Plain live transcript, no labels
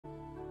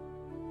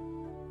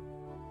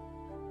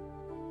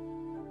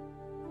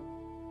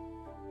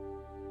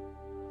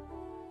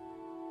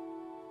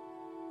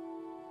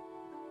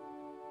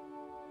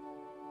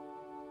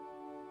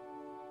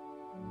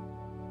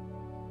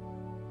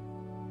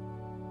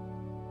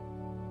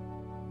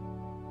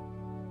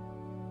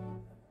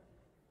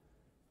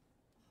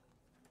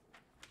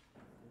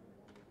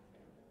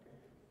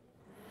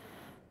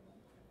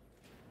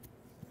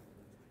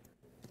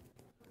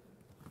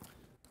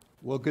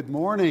Well, good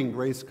morning,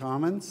 Grace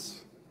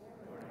Commons.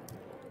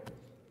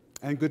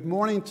 And good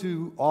morning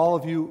to all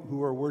of you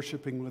who are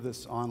worshiping with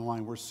us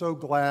online. We're so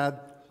glad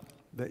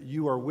that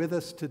you are with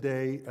us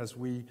today as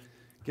we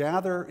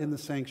gather in the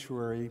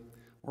sanctuary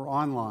or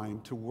online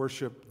to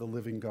worship the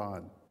living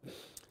God.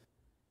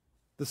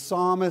 The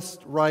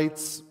psalmist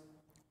writes,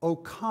 "O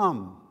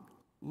come,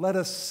 let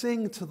us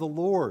sing to the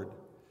Lord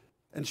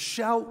and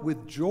shout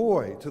with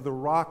joy to the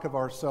rock of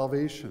our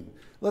salvation.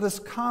 Let us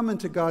come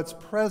into God's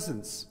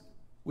presence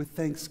with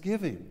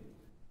thanksgiving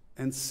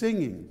and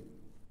singing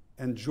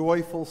and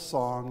joyful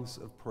songs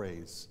of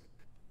praise."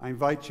 I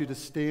invite you to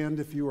stand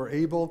if you are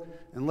able,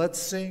 and let's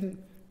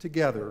sing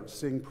together,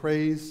 sing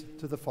praise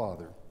to the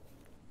Father.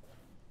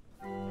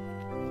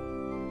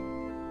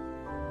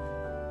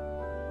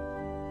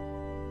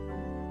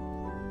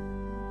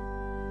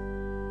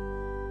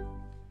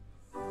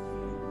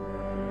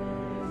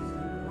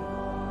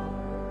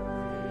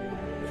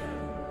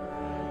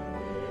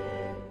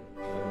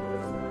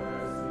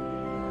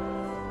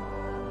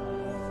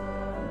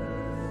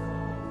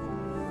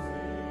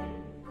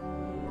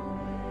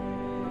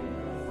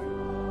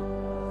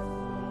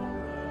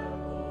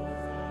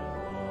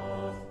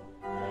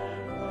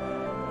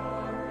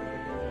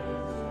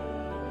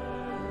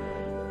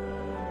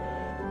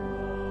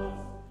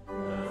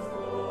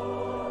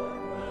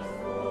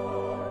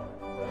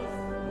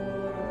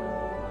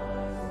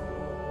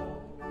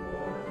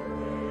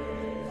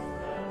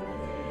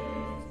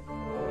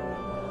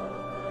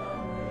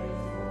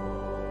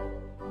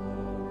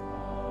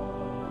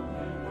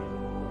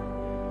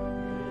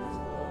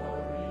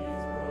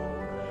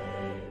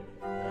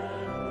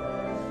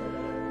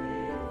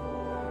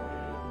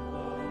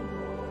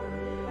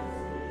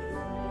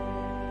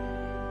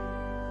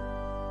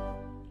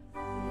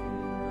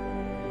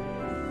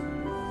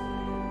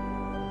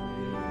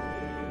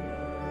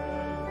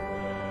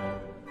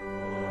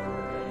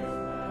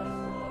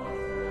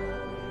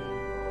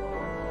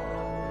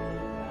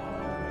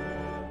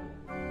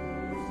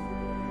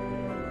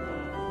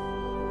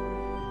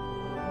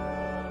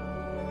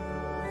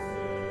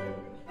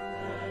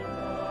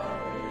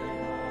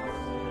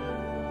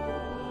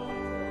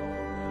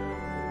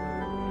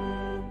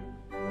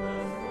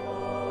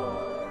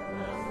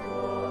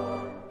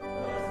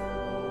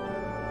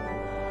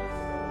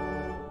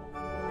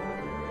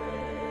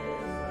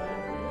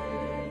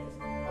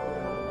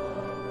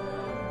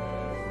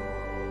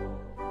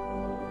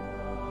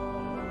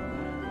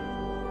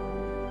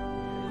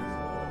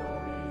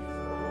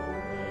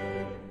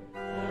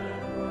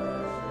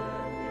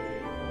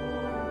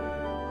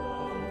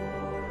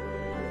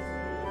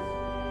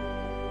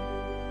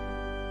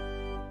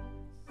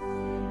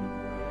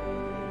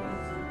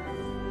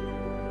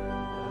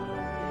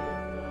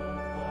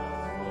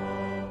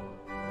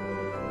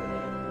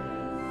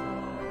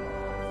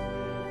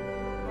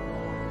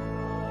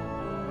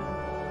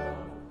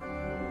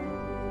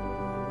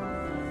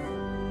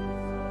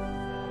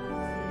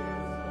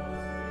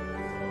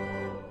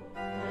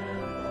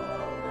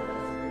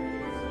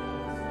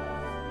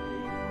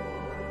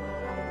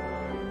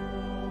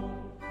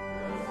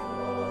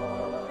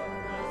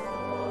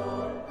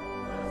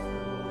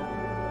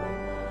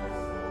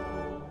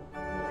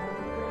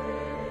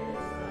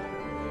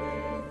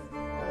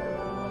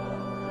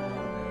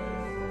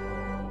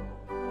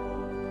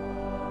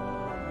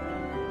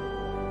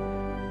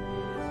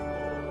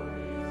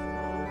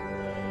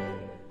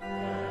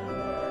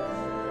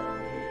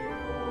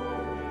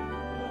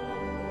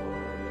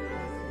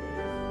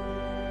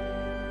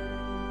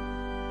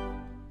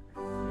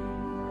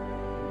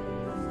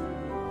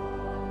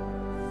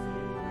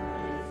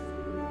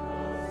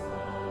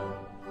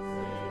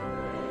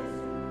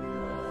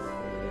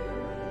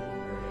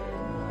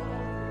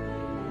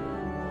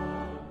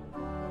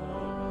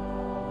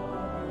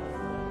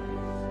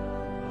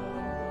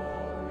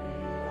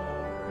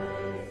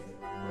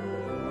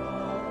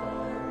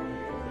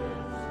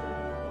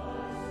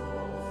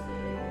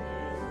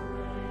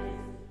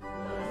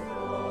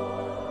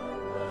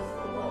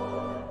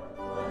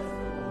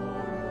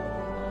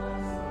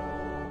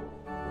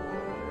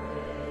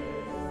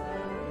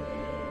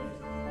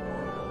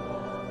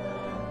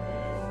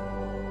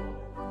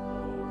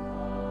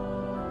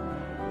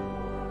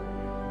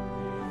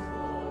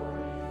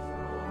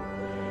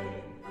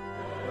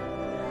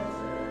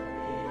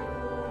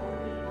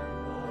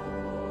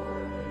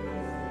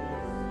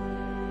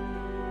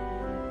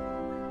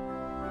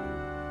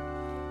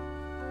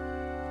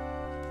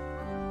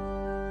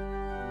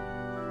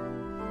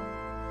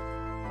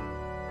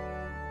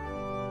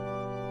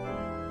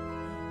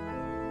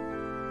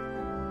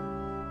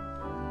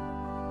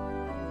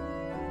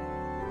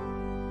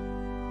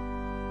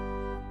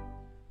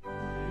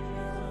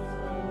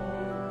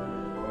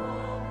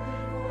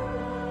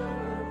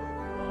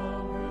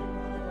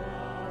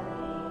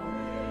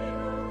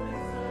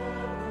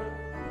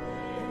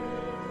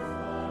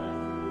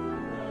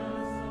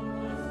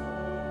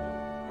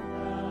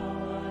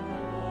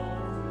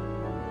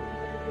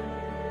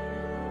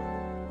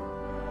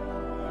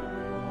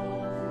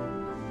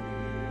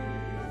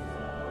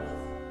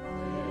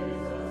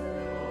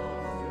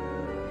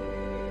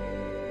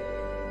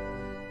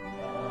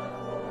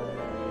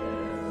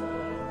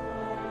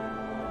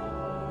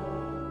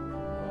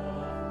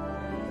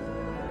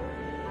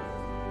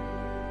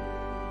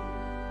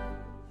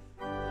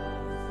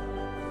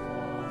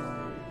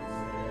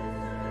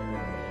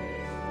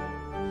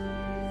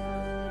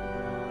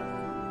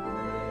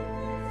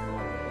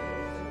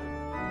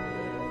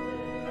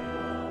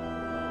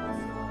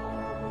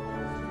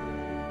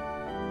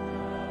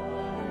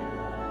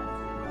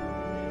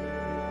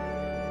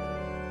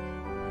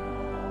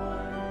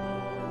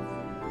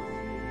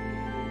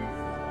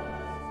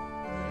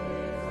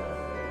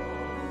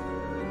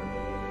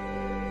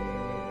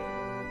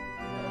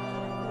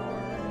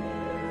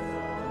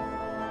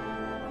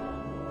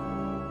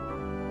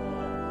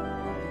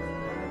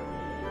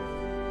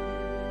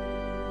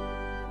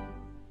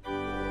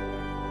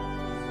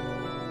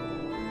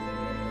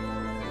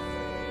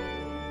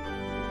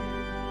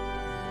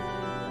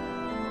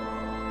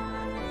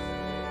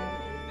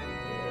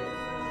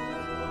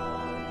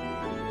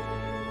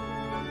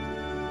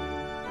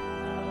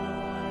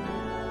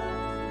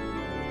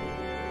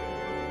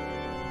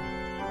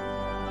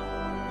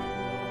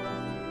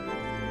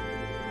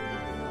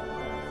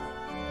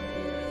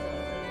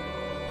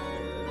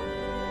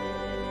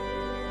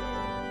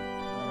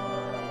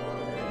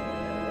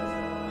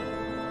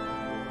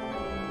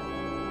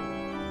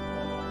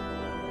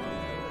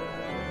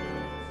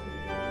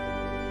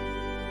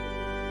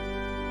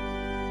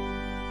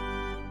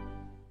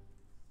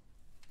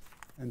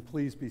 And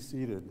please be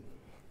seated.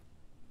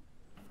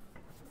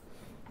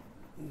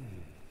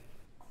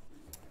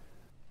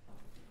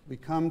 We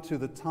come to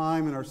the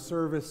time in our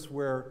service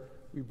where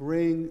we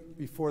bring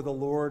before the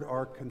Lord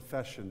our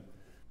confession.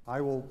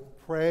 I will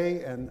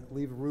pray and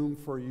leave room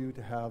for you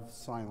to have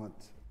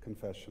silent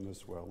confession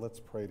as well. Let's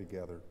pray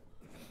together.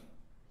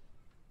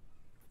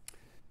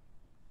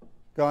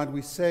 God,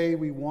 we say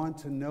we want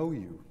to know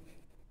you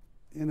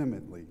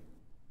intimately,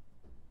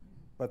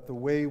 but the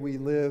way we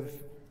live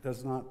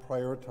does not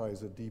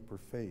prioritize a deeper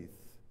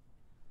faith,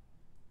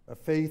 a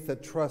faith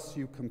that trusts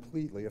you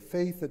completely, a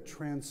faith that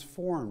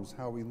transforms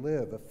how we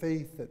live, a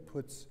faith that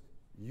puts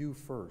you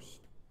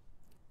first.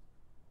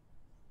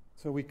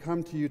 So we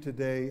come to you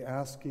today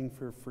asking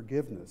for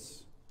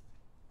forgiveness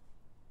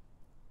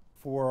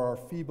for our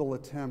feeble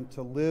attempt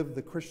to live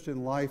the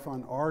Christian life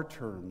on our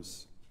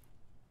terms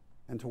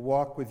and to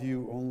walk with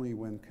you only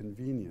when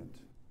convenient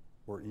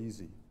or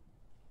easy.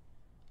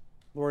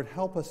 Lord,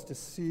 help us to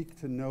seek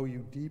to know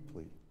you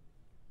deeply,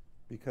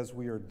 because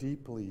we are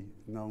deeply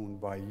known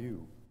by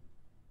you.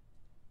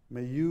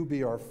 May you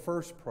be our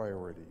first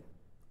priority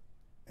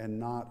and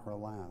not our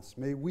last.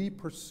 May we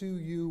pursue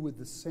you with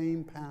the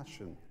same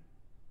passion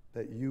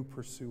that you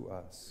pursue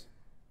us.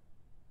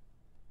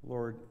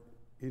 Lord,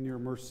 in your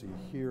mercy,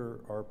 hear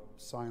our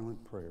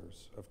silent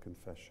prayers of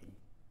confession.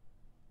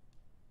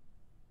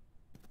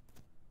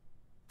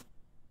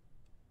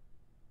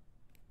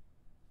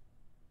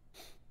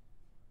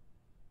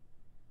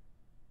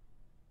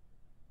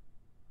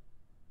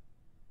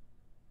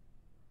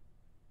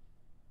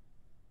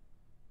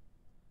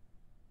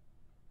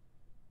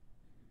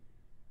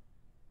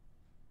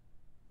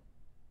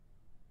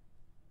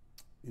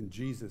 In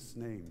Jesus'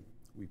 name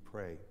we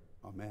pray.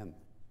 Amen.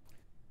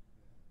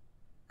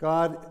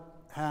 God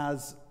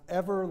has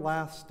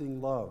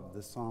everlasting love,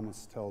 the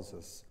psalmist tells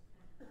us.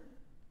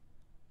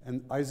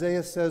 And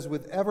Isaiah says,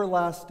 with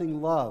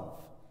everlasting love,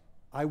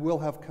 I will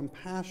have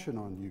compassion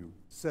on you,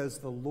 says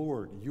the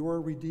Lord,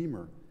 your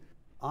Redeemer.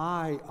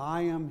 I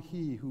am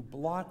he who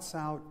blots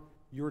out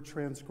your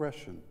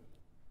transgression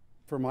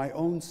for my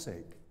own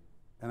sake,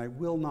 and I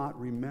will not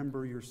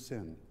remember your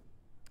sin.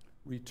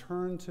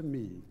 Return to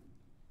me,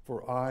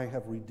 for I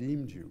have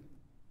redeemed you.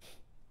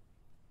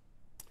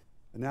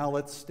 And now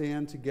let's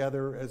stand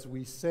together as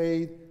we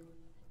say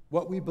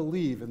what we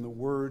believe in the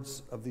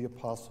words of the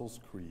Apostles'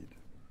 Creed.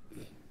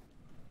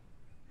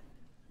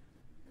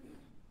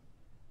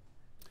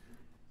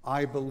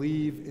 I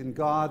believe in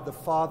God the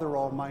Father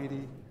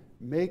Almighty,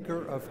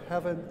 maker of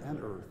heaven and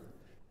earth,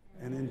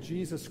 and in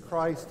Jesus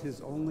Christ,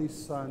 his only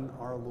Son,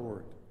 our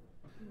Lord,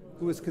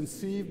 who was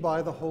conceived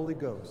by the Holy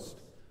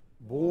Ghost,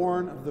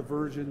 born of the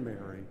Virgin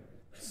Mary,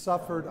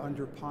 suffered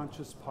under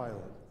Pontius Pilate,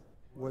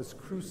 was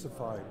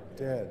crucified,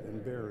 dead,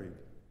 and buried.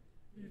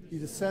 He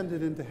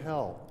descended into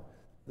hell.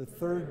 The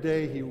third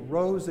day he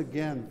rose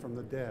again from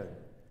the dead.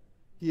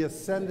 He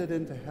ascended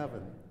into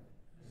heaven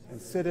and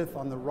sitteth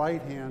on the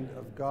right hand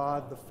of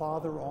God the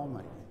Father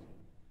Almighty.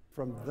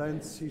 From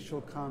thence he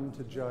shall come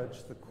to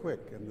judge the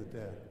quick and the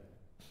dead.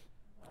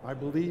 I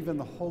believe in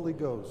the Holy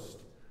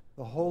Ghost,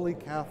 the Holy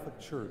Catholic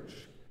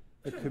Church,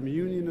 the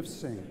communion of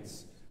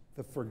saints,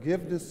 the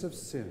forgiveness of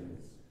sins,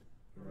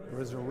 the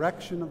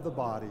resurrection of the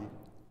body,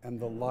 and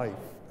the life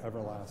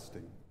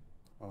everlasting.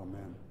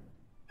 Amen.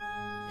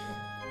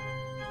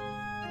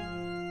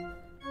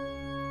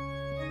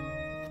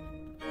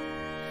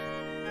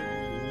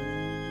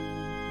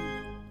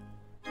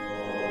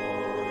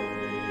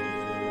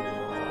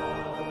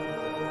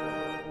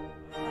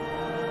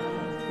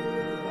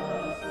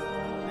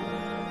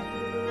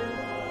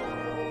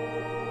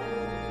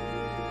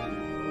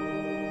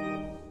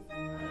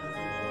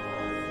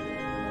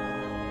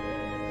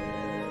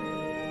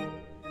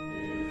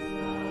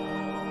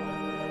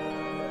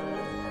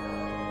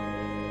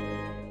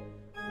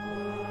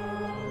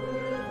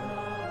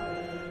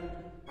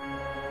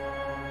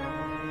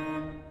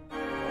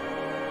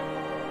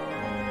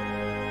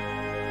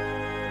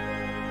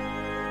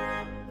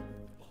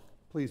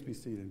 Please be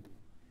seated.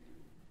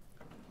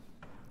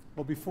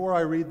 Well, before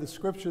I read the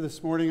scripture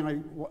this morning, I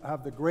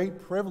have the great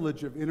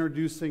privilege of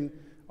introducing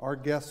our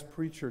guest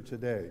preacher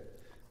today.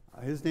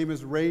 His name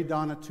is Ray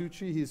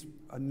Donatucci. He's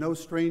no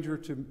stranger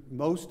to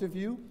most of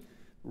you.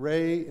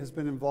 Ray has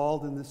been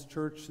involved in this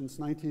church since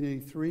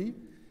 1983.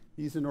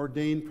 He's an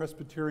ordained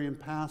Presbyterian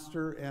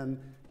pastor and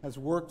has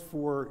worked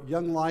for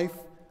Young Life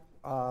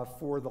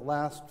for the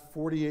last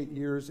 48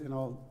 years in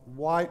a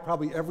wide,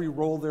 probably every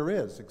role there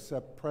is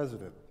except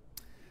president.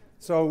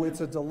 So it's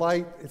a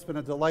delight. It's been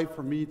a delight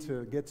for me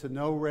to get to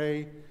know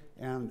Ray,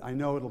 and I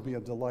know it'll be a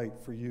delight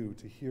for you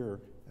to hear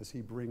as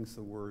he brings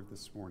the word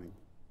this morning.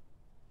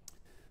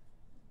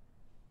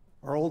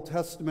 Our Old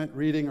Testament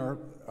reading,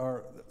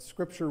 our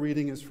scripture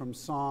reading is from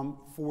Psalm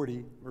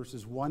 40,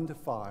 verses 1 to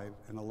 5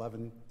 and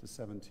 11 to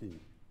 17.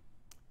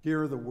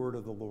 Hear the word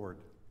of the Lord.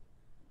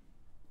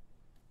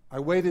 I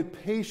waited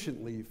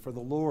patiently for the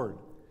Lord.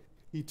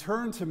 He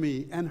turned to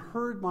me and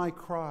heard my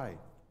cry.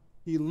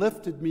 He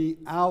lifted me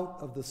out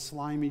of the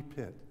slimy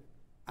pit,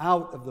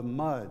 out of the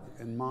mud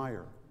and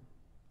mire.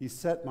 He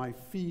set my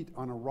feet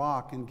on a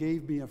rock and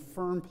gave me a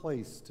firm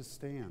place to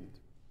stand.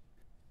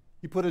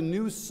 He put a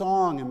new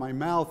song in my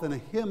mouth and a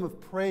hymn of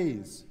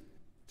praise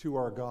to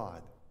our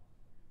God.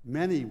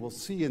 Many will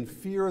see and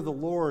fear the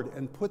Lord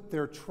and put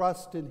their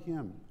trust in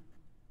him.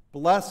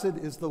 Blessed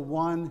is the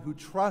one who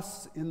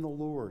trusts in the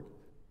Lord,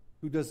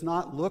 who does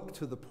not look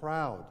to the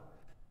proud,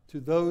 to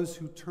those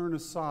who turn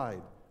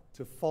aside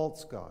to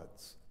false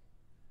gods.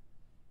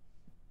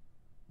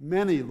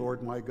 Many,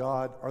 Lord my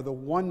God, are the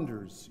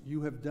wonders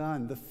you have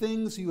done, the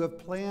things you have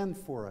planned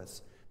for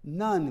us.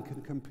 None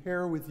can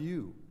compare with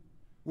you.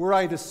 Were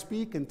I to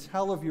speak and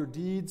tell of your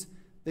deeds,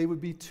 they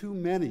would be too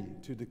many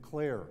to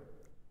declare.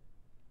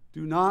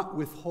 Do not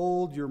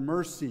withhold your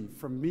mercy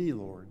from me,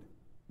 Lord.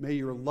 May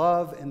your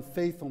love and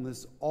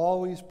faithfulness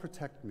always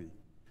protect me.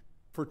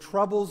 For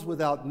troubles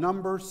without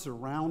number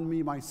surround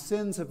me. My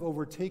sins have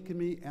overtaken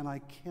me, and I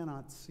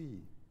cannot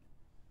see.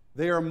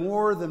 They are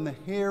more than the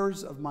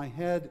hairs of my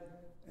head,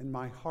 and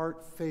my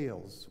heart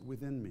fails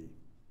within me.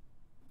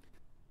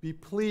 Be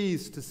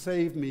pleased to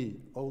save me,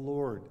 O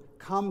Lord.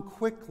 Come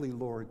quickly,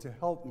 Lord, to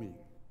help me.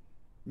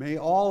 May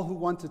all who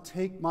want to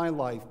take my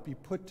life be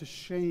put to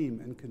shame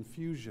and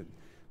confusion.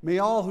 May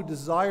all who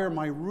desire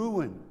my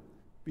ruin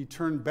be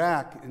turned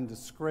back in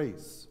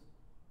disgrace.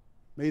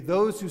 May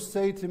those who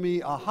say to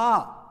me,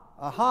 "Aha,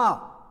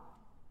 aha,"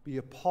 be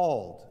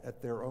appalled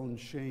at their own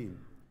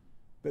shame.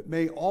 But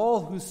may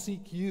all who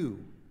seek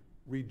you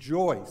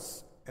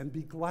rejoice and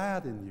be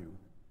glad in you.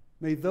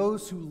 May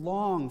those who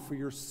long for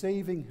your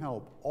saving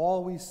help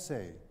always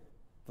say,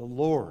 "The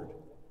Lord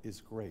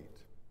is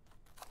great."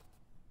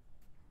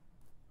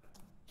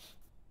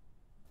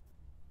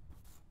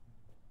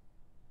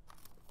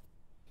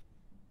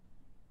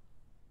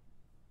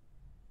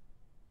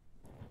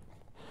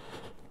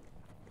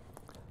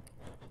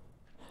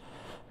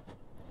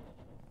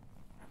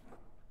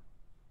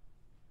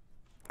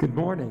 Good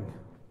morning.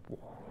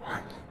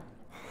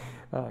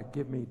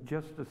 Give me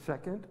just a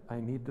second. I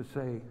need to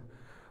say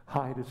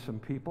hi to some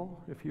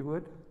people, if you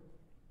would.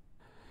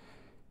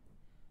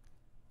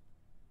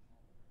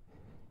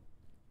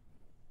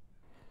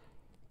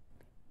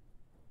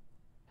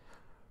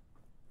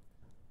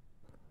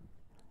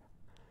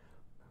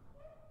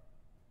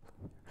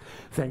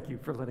 Thank you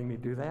for letting me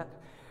do that.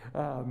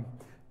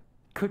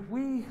 Could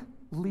we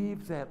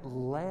leave that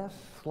last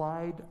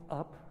slide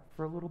up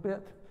for a little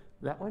bit?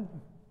 That one?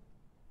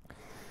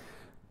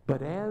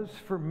 But as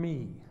for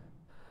me,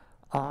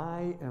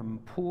 I am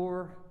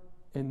poor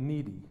and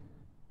needy.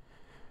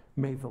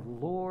 May the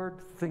Lord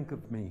think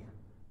of me.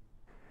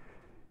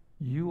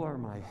 You are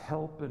my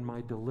help and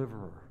my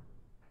deliverer.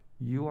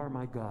 You are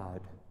my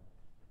God.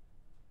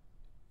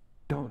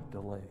 Don't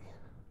delay.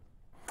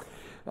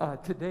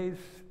 Today's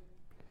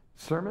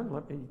sermon,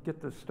 let me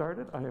get this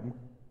started. I am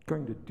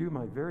going to do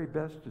my very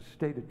best to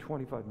stay to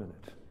 25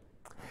 minutes.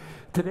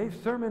 Today's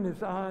sermon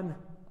is on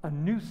a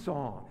new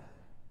song.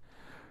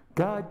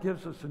 God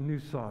gives us a new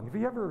song. Have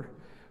you ever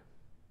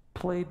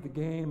played the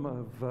game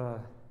of,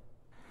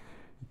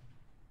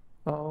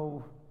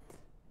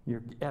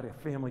 you're at a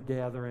family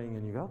gathering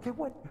and you go, okay,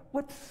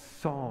 what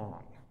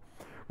song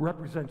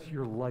represents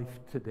your life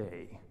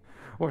today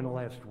or in the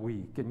last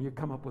week? And you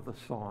come up with a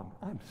song.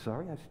 I'm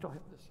sorry, I still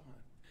have this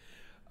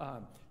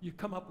on. You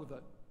come up with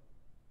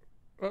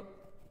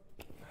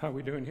how are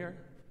we doing here?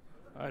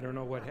 I don't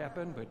know what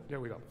happened, but there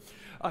we go.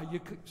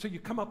 So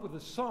you come up with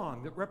a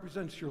song that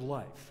represents your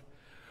life.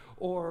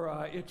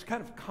 Or it's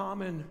kind of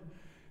common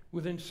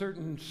within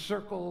certain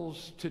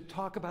circles to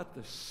talk about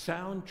the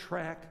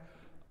soundtrack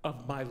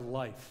of my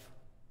life,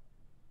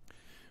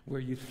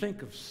 where you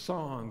think of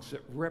songs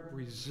that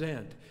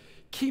represent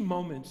key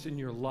moments in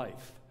your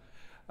life.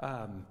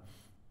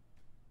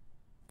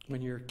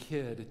 When you're a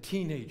kid, a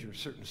teenager,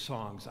 certain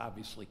songs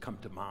obviously come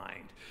to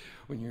mind.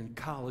 When you're in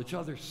college,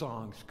 other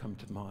songs come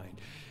to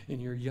mind.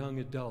 In your young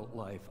adult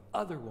life,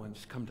 other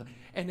ones come to mind.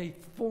 And they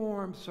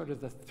form sort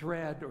of the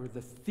thread or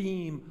the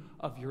theme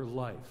of your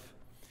life.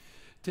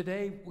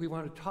 Today, we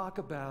want to talk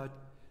about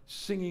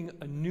singing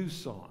a new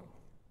song.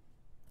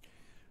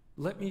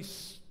 Let me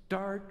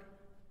start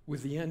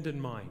with the end in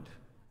mind,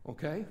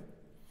 okay?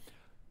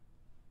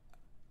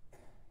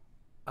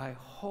 I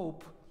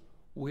hope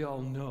we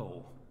all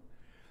know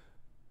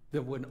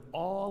that when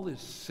all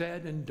is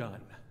said and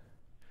done,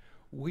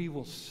 we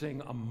will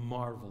sing a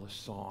marvelous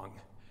song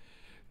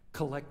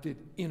collected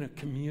in a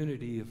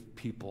community of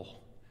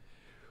people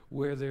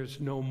where there's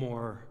no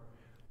more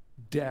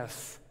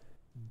death,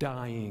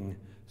 dying,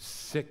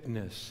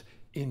 sickness,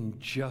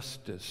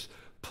 injustice,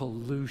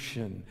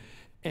 pollution,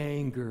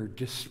 anger,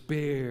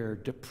 despair,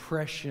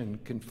 depression,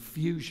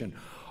 confusion,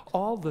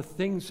 all the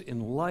things in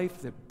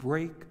life that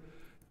break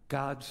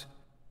God's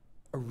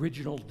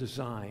original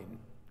design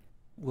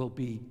will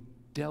be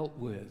dealt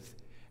with,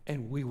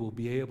 and we will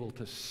be able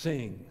to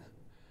sing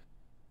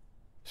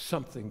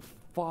something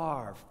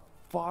far,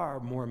 far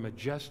more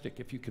majestic,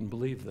 if you can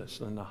believe this,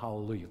 than the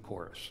Hallelujah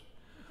chorus.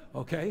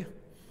 Okay?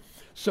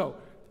 So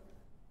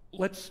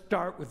let's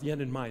start with the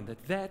end in mind.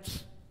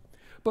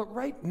 But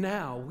right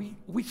now,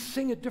 we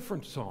sing a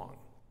different song.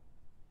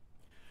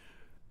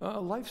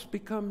 Life's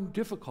become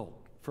difficult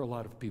for a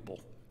lot of people.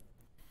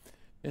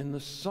 And the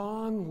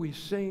song we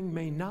sing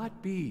may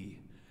not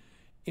be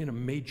in a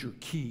major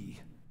key.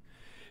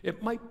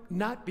 It might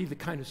not be the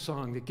kind of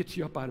song that gets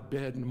you up out of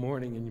bed in the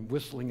morning and you're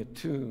whistling a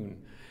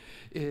tune.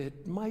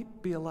 It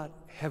might be a lot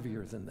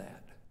heavier than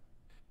that.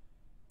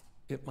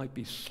 It might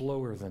be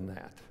slower than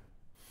that.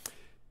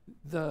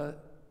 The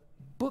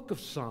book of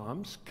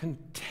Psalms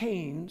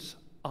contains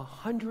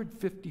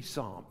 150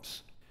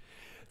 psalms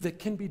that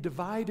can be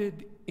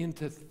divided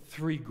into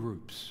 3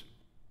 groups.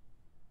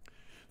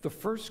 The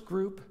first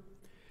group,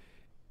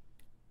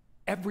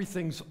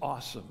 everything's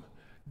awesome.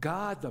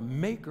 God, the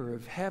maker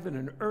of heaven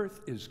and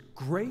earth, is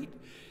great.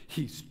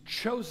 He's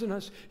chosen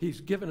us. He's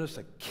given us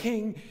a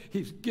king.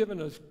 He's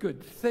given us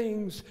good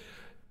things.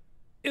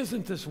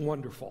 Isn't this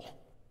wonderful?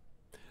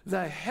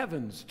 The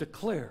heavens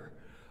declare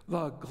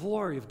the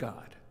glory of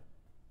God.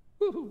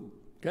 Woo-hoo.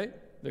 Okay?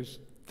 There's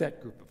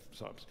that group of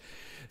songs.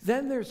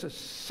 Then there's a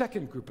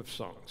second group of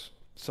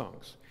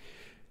songs.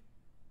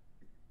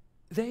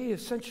 They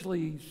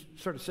essentially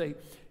sort of say,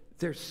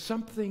 there's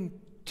something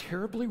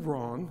terribly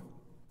wrong.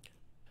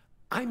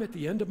 I'm at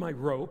the end of my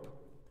rope,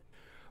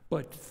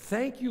 but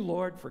thank you,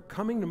 Lord, for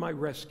coming to my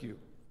rescue.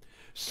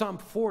 Psalm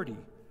 40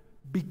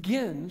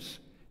 begins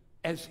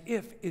as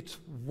if it's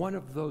one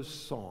of those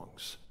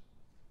songs.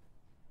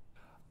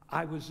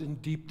 I was in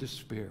deep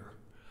despair.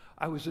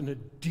 I was in a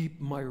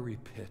deep, miry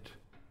pit,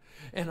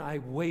 and I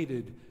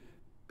waited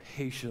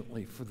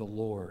patiently for the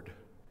Lord.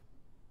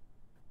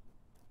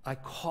 I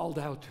called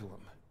out to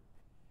him,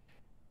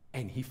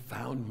 and he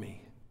found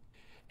me,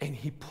 and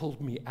he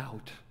pulled me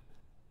out.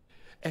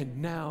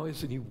 And now,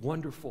 isn't he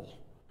wonderful?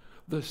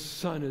 The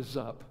sun is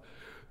up.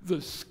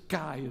 The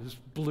sky is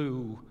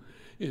blue.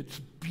 It's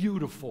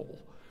beautiful.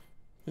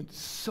 And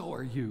so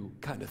are you,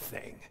 kind of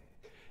thing.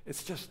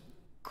 It's just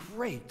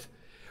great.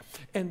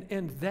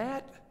 And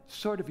that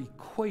sort of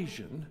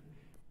equation,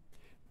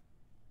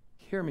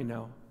 hear me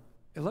now,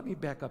 and let me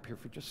back up here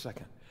for just a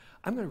second.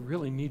 I'm going to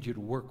really need you to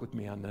work with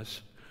me on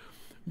this,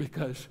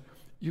 because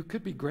you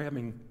could be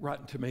grabbing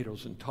rotten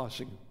tomatoes and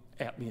tossing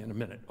at me in a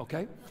minute,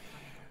 okay?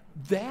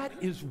 That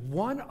is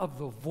one of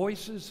the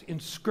voices in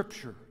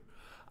Scripture.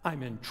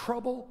 I'm in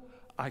trouble,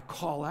 I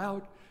call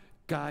out,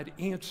 God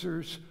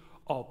answers,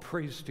 all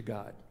praise to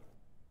God.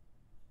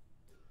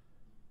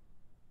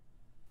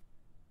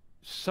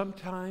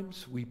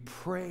 Sometimes we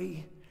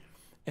pray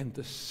and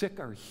the sick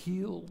are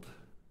healed,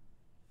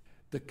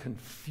 the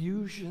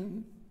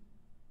confusion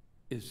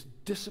is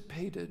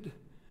dissipated,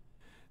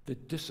 the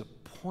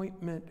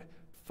disappointment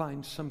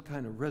finds some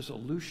kind of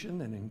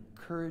resolution and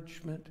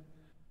encouragement.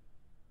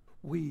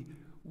 We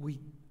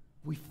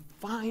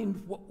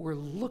find what we're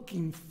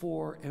looking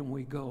for and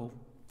we go,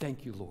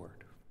 thank you,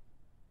 Lord.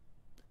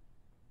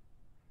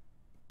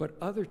 But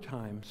other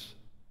times,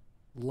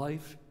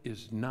 life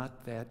is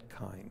not that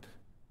kind.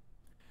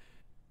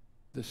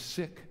 The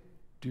sick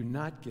do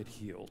not get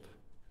healed.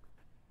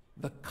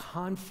 The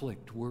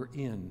conflict we're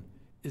in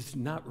is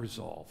not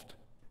resolved.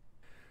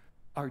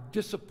 Our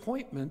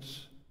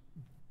disappointments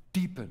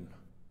deepen.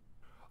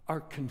 Our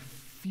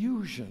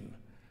confusion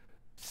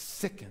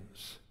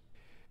thickens.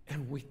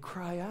 And we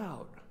cry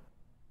out,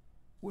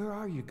 where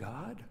are you,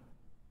 God?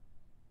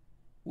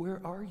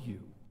 Where are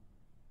you?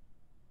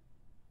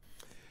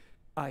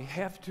 I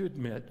have to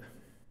admit,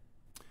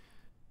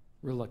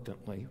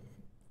 reluctantly,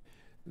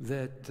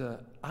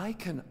 that I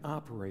can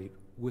operate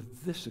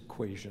with this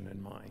equation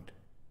in mind.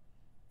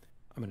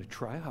 I'm going to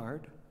try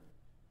hard.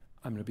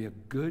 I'm going to be a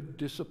good,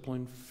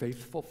 disciplined,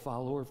 faithful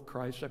follower of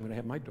Christ. I'm going to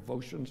have my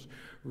devotions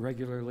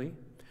regularly.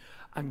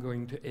 I'm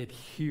going to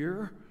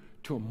adhere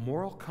to a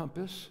moral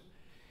compass.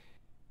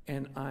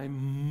 And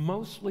I'm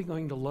mostly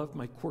going to love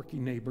my quirky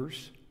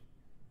neighbors.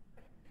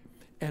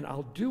 And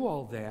I'll do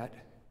all that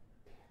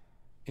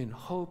in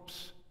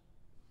hopes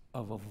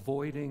of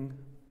avoiding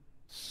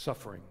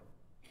suffering.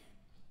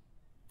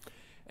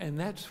 And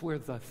that's where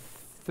the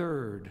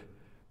third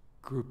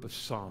group of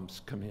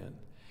Psalms come in.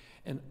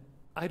 And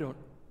I don't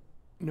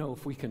know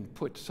if we can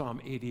put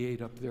Psalm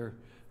 88 up there.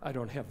 I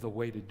don't have the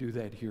way to do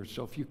that here,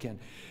 so if you can.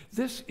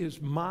 This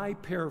is my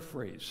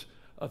paraphrase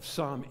of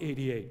Psalm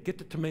 88. Get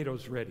the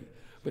tomatoes ready.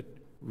 But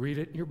read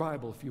it in your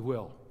Bible, if you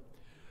will.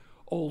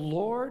 O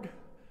Lord,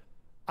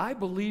 I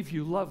believe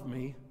you love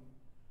me,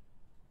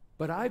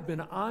 but I've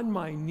been on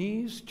my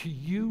knees to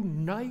you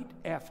night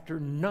after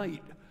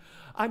night.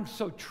 I'm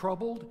so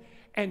troubled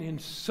and in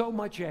so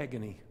much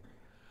agony.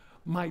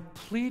 My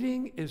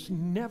pleading is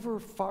never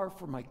far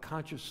from my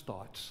conscious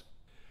thoughts.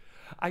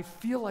 I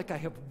feel like I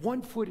have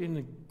one foot in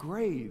the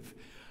grave.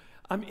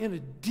 I'm in a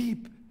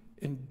deep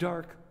and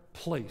dark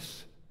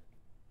place.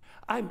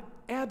 I'm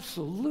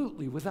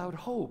absolutely without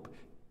hope,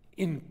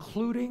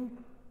 including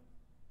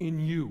in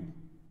you.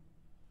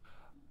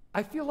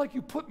 I feel like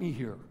you put me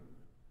here.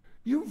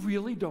 You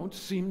really don't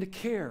seem to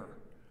care.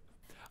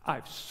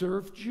 I've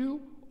served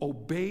you,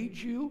 obeyed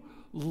you,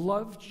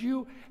 loved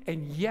you,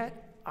 and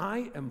yet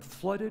I am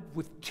flooded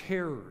with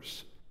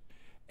terrors.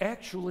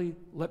 Actually,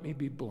 let me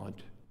be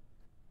blunt.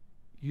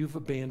 You've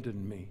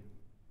abandoned me.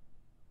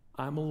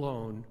 I'm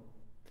alone,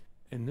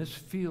 and this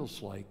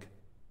feels like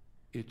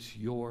it's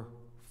your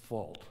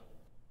fault.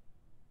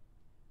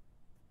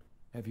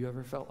 Have you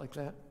ever felt like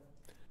that?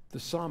 The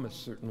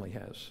psalmist certainly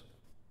has.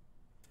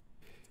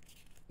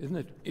 Isn't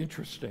it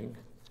interesting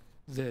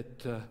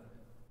that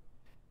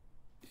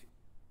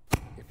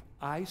if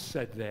I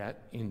said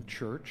that in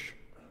church,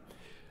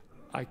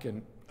 I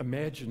can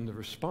imagine the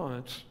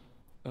response.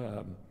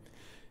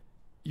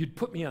 You'd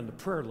put me on the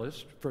prayer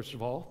list, first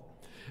of all,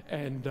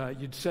 and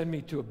you'd send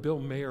me to a Bill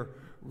Mayer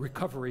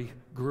recovery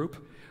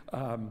group.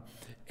 And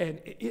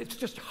it's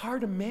just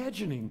hard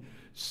imagining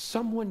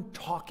someone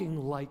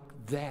talking like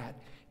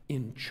that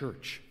in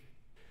church.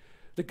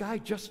 The guy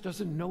just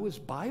doesn't know his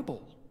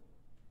Bible.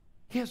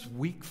 He has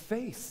weak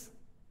faith.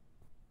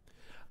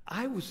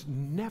 I was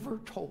never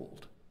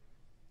told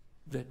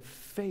that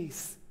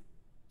faith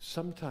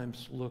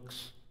sometimes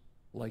looks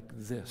like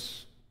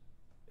this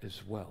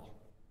as well.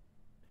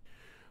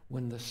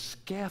 When the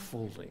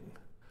scaffolding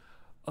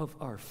of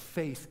our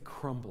faith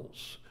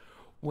crumbles,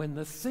 when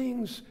the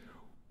things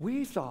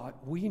we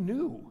thought we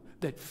knew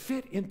that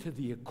fit into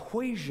the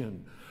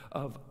equation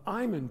of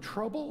I'm in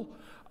trouble,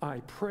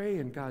 I pray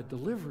and God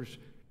delivers,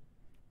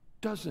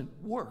 doesn't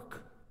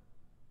work.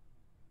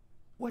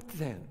 What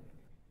then?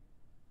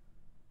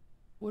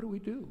 What do we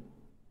do?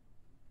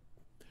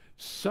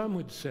 Some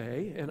would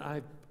say, and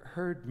I've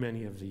heard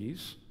many of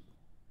these,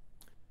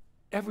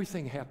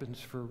 everything happens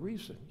for a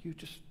reason. You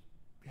just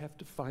have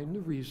to find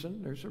the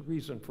reason. There's a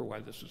reason for why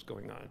this is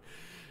going on.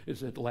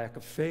 Is it lack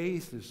of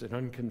faith? Is it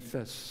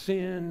unconfessed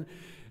sin?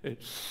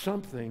 It's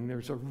something.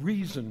 There's a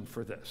reason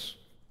for this.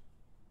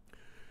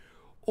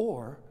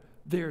 Or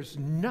there's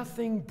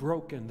nothing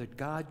broken that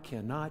God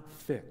cannot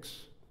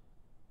fix.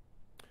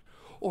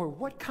 Or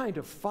what kind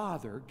of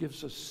father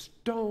gives a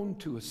stone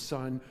to a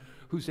son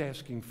who's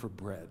asking for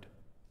bread?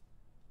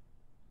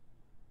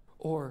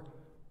 Or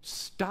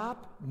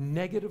stop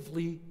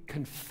negatively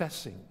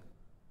confessing.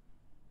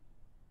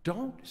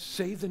 Don't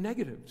say the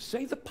negative.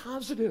 Say the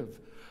positive.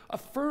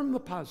 Affirm the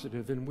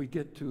positive. And we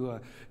get to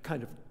a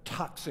kind of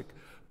toxic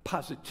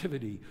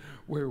positivity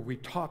where we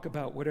talk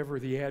about whatever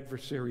the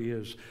adversary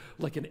is,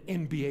 like an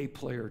NBA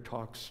player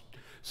talks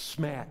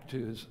smack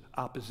to his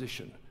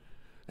opposition.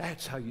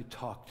 That's how you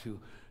talk to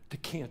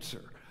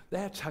cancer.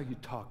 That's how you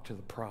talk to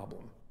the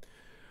problem.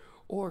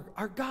 Or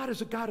our God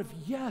is a God of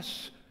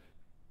yes.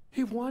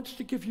 He wants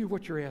to give you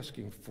what you're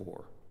asking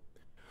for.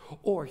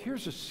 Or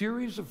here's a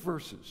series of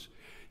verses.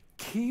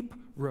 Keep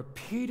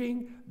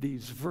repeating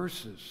these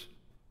verses.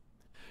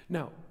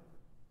 Now,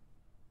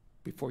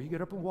 before you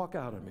get up and walk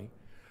out on me,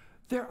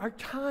 there are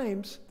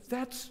times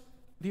that's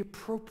the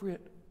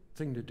appropriate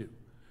thing to do.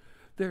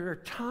 There are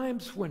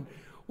times when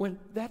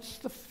that's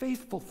the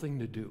faithful thing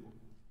to do,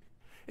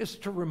 is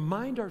to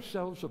remind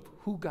ourselves of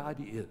who God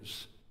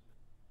is.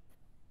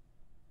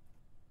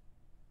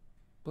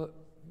 But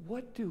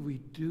what do we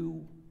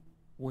do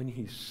when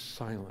he's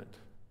silent?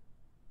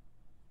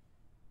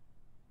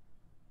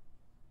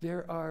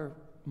 There are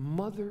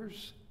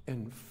mothers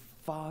and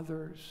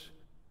fathers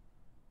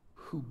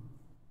who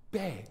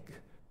beg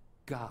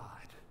God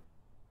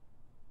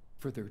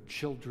for their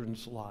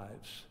children's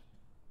lives,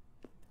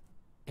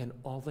 and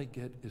all they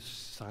get is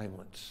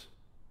silence.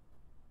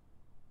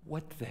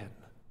 What then?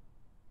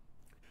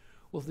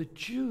 Well, the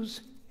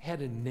Jews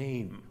had a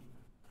name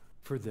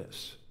for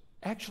this.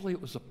 Actually,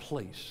 it was a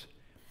place.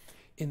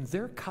 In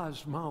their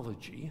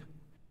cosmology,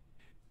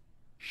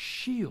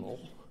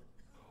 Sheol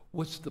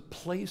was the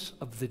place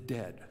of the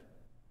dead.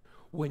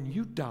 When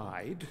you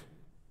died,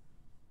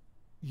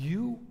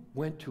 you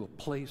went to a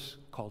place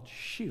called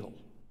Sheol.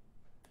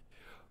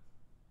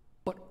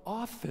 But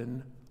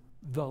often,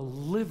 the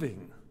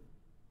living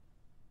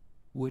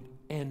would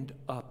end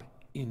up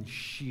in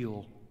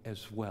Sheol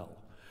as well.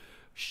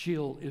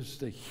 Sheol is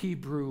the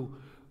Hebrew,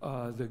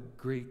 the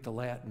Greek, the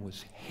Latin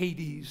was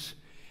Hades.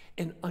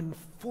 And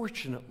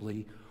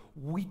unfortunately,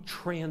 we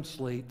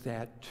translate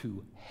that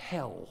to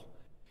hell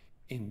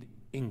in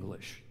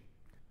English.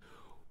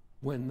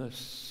 When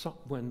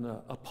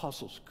the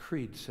Apostles'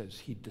 Creed says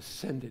he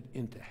descended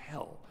into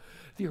hell,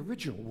 the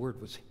original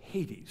word was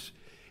Hades.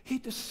 He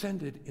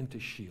descended into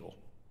Sheol.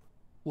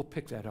 We'll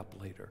pick that up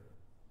later.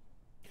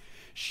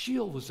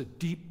 Sheol was a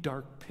deep,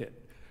 dark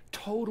pit,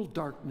 total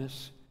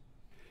darkness.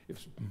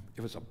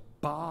 It was a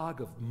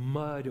bog of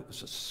mud. It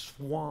was a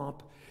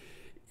swamp.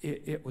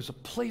 It was a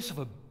place of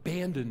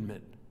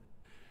abandonment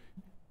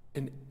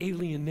and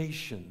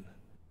alienation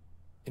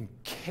and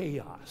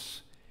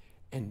chaos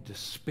and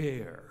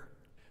despair.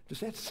 Does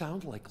that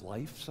sound like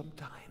life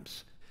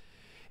sometimes?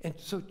 And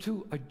so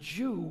to a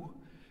Jew,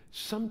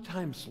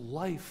 sometimes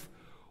life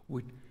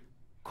would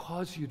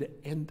cause you to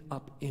end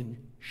up in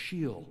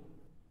Sheol.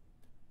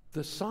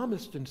 The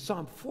psalmist in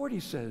Psalm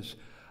 40 says,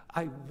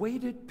 I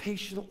waited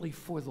patiently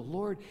for the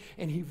Lord,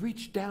 and he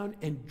reached down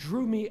and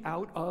drew me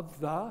out of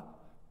the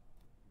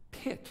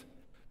pit,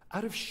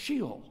 out of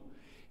Sheol.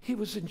 He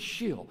was in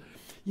Sheol.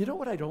 You know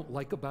what I don't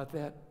like about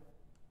that?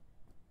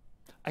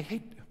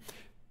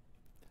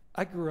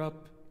 I grew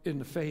up in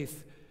the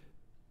faith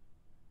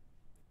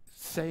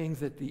saying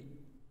that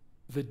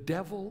The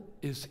devil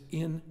is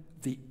in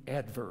the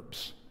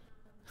adverbs.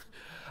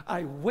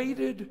 I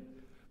waited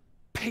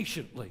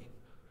patiently.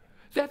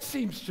 That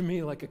seems to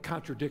me like a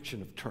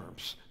contradiction of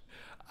terms.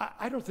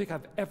 I don't think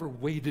I've ever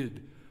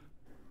waited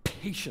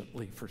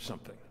patiently for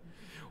something.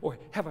 Or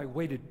have I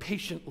waited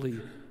patiently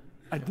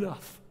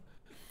enough?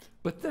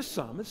 But this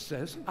psalmist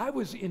says, I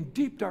was in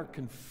deep, dark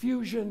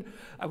confusion.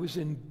 I was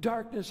in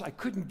darkness. I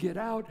couldn't get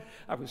out.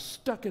 I was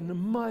stuck in the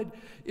mud.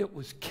 It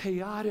was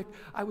chaotic.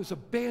 I was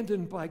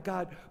abandoned by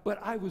God, but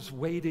I was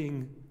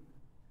waiting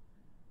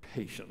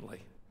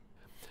patiently.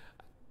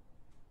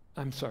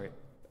 I'm sorry.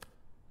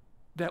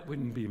 That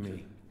wouldn't be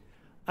me.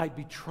 I'd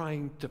be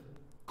trying to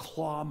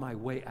claw my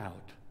way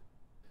out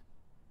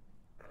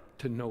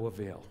to no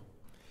avail.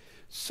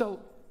 So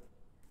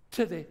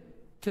to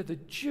the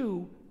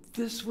Jew,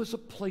 this was a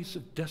place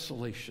of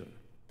desolation.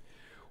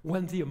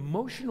 When the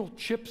emotional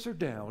chips are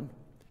down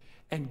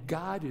and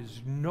God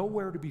is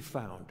nowhere to be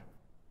found,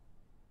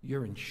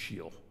 you're in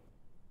Sheol.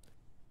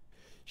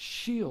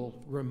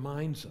 Sheol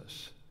reminds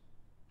us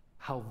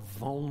how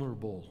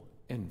vulnerable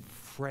and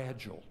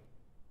fragile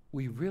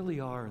we really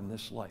are in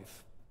this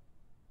life.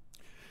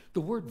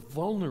 The word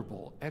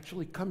vulnerable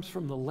actually comes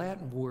from the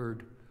Latin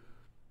word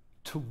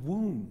to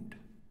wound.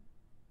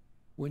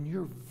 When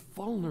you're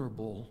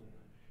vulnerable,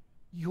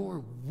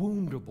 you're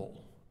woundable.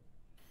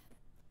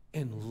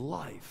 In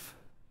life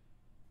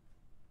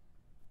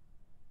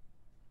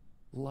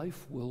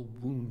will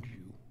wound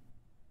you.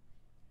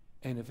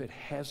 And if it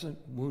hasn't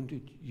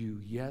wounded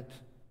you yet,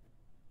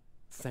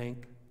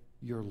 thank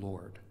your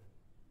Lord.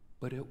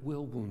 But it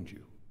will wound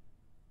you.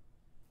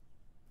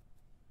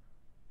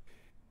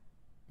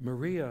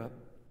 Maria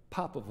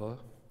Popova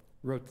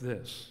wrote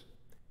this: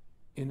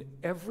 in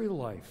every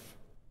life,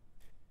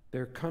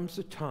 there comes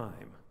a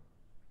time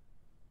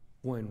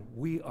when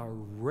we are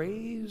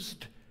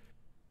raised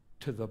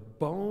to the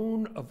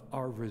bone of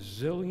our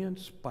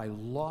resilience by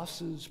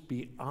losses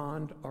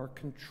beyond our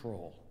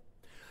control,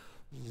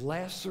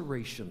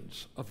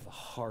 lacerations of the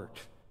heart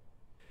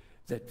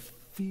that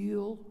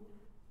feel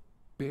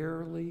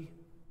barely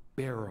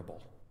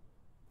bearable,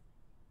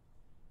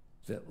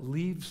 that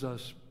leaves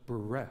us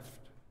bereft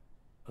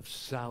of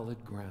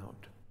solid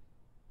ground.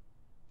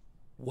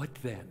 What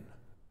then?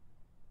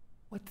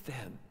 What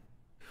then?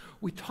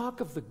 We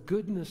talk of the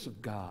goodness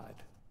of God.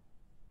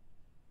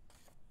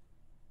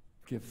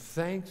 Give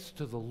thanks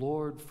to the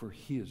Lord, for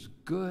he is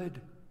good.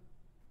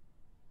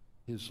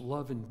 His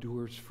love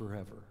endures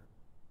forever.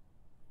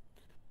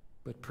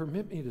 But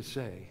permit me to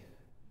say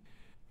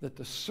that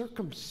the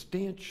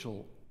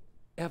circumstantial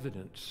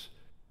evidence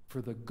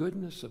for the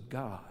goodness of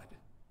God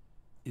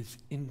is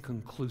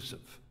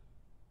inconclusive.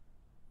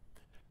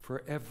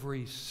 For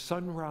every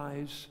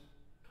sunrise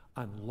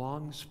on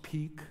Long's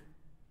Peak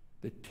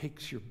that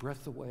takes your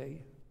breath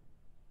away,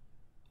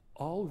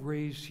 I'll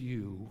raise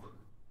you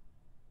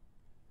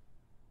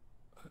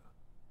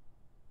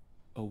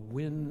a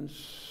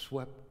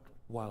wind-swept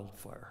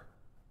wildfire,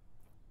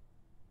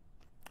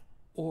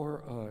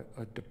 or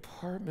a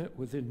department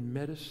within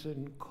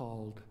medicine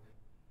called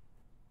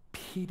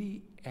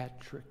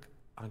pediatric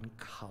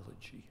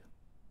oncology.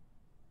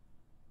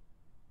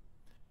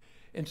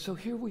 And so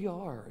here we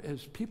are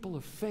as people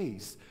of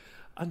faith.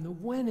 On the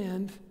one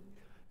end,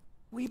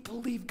 we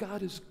believe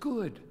God is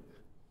good.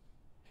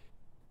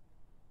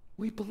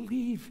 We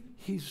believe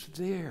he's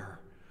there.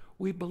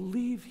 We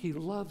believe he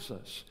loves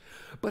us.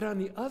 But on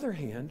the other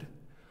hand,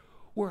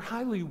 we're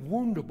highly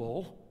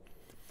woundable,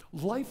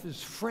 life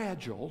is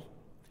fragile,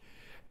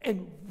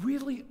 and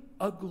really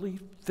ugly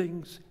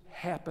things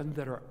happen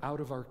that are out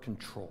of our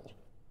control.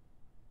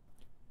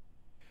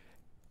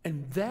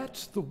 And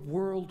that's the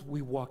world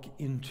we walk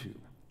into.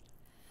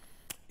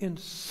 And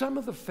some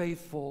of the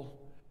faithful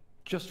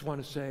just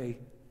want to say,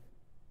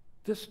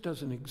 this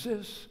doesn't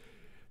exist.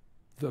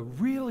 The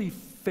really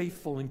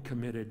faithful and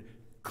committed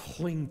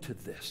cling to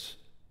this.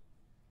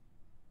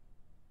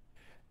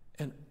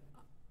 And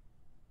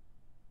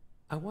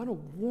I want to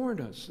warn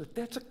us that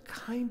that's a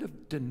kind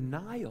of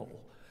denial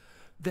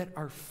that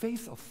our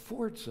faith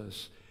affords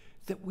us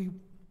that we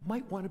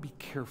might want to be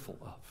careful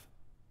of.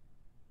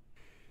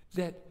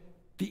 That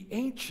the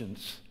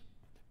ancients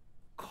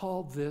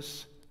called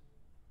this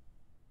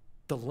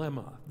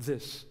dilemma,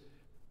 this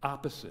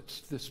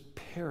opposites, this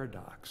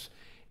paradox,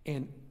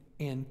 and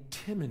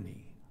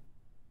antinomy.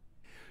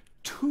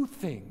 Two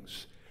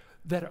things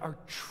that are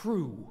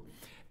true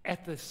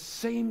at the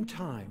same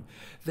time,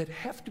 that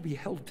have to be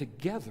held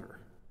together,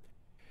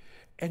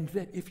 and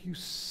that if you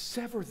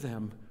sever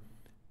them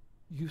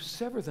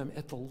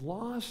at the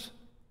loss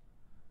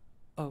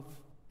of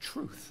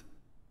truth,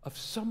 of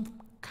some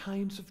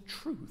kinds of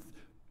truth.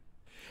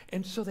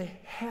 And so they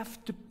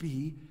have to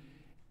be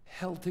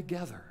held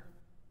together.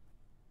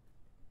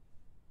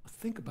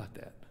 Think about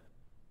that.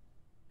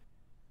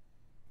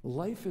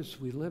 Life as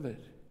we live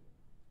it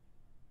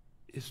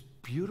is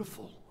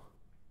beautiful,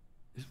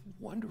 is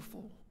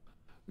wonderful.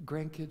 The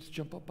grandkids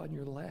jump up on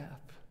your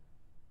lap.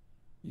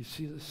 You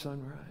see the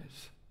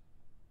sunrise.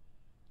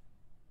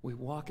 We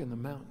walk in the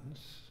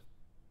mountains.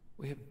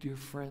 We have dear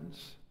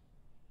friends.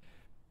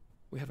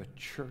 We have a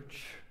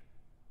church.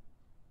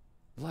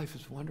 Life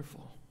is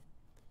wonderful.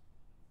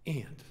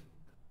 And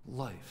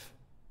life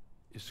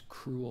is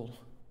cruel,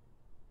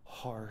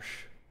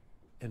 harsh,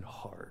 and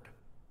hard.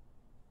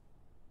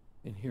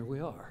 And here we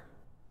are.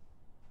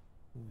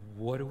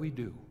 What do we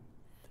do?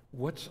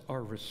 What's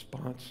our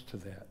response to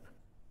that?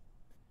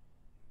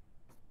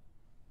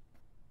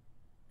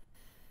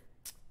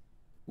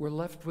 We're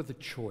left with a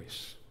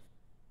choice.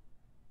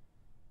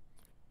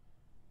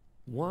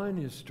 One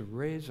is to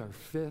raise our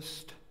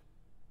fist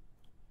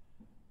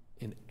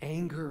in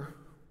anger,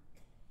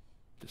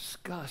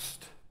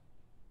 disgust,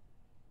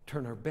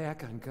 turn our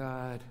back on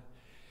God.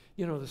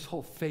 You know, this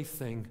whole faith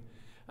thing,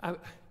 I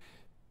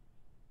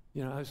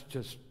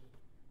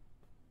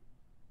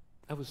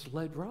was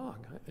led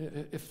wrong.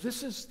 If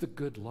this is the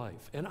good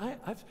life, and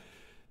I've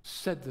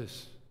said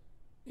this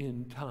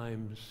in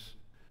times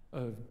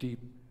of deep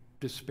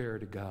despair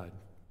to God,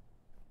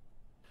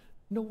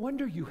 no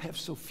wonder you have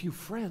so few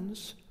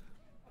friends.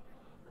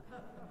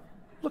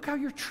 Look how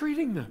you're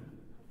treating them.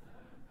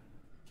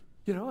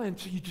 You know, and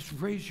so you just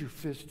raise your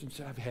fist and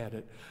say, I've had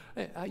it.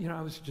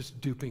 I was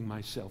just duping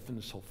myself in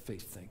this whole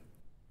faith thing.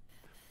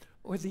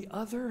 Or the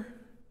other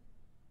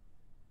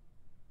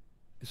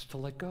is to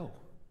let go,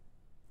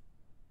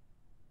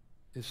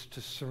 is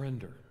to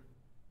surrender.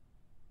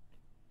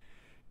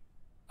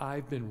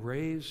 I've been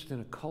raised in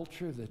a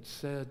culture that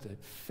said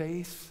that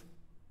faith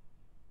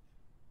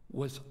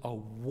was a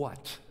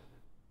what?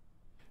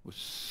 It was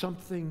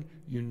something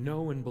you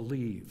know and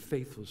believe.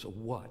 Faith was a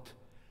what?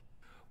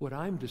 What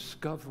I'm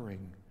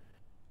discovering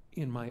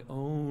in my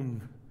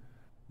own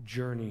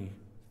journey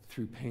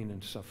through pain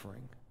and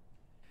suffering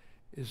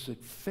is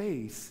that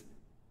faith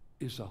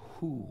is a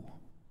who.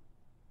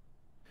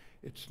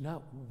 It's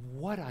not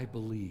what I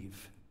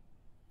believe.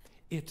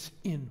 It's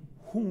in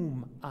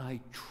whom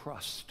I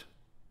trust.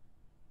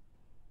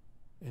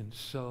 And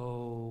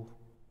so,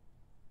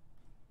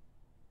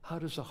 how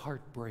does a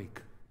heart break?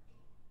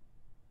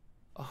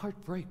 A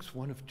heart breaks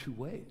one of two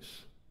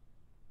ways.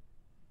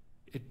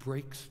 It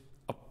breaks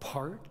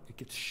apart, it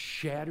gets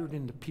shattered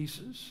into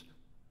pieces,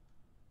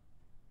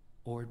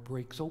 or it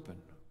breaks open,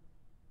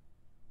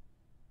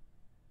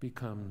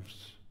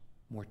 becomes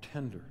more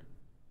tender,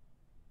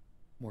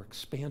 more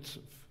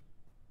expansive,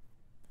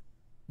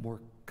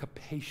 more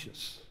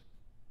capacious,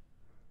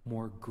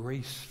 more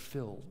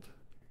grace-filled.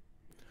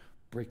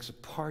 Breaks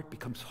apart,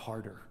 becomes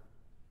harder,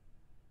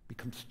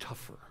 becomes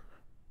tougher.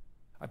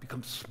 I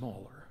become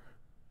smaller.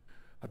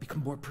 I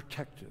become more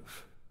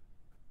protective.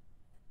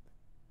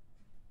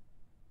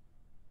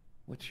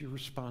 What's your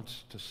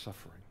response to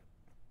suffering?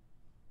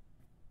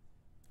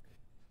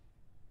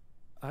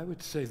 I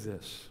would say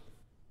this,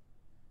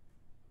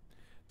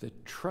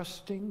 that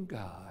trusting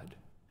God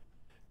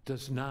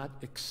does not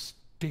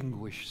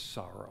extinguish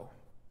sorrow.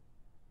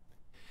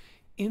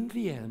 In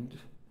the end,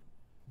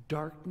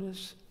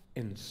 darkness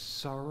and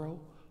sorrow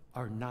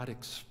are not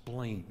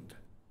explained.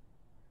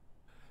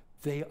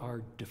 They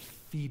are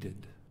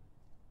defeated.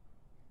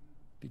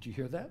 Did you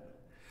hear that?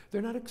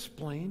 They're not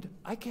explained.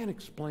 I can't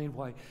explain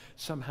why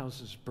some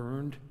houses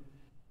burned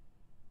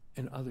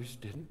and others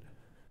didn't.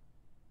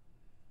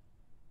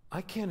 I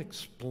can't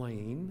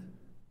explain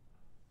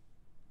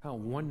how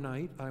one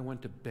night I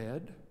went to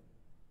bed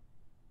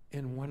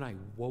and when I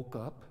woke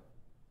up,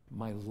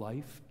 my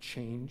life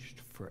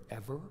changed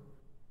forever.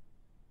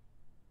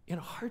 In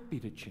a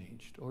heartbeat it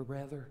changed, or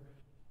rather,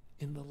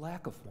 in the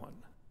lack of one.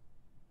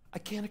 I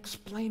can't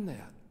explain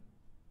that.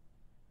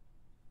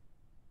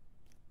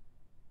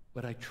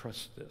 But I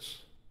trust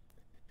this,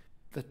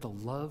 that the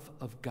love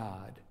of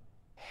God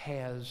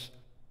has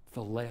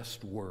the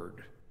last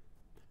word.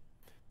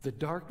 The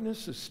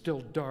darkness is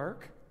still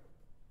dark,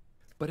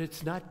 but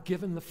it's not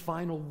given the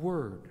final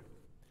word.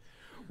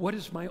 What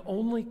is my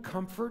only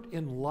comfort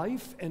in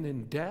life and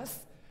in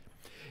death?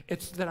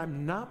 It's that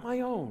I'm not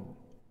my own.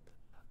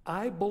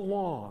 I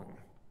belong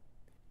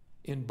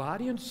in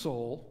body and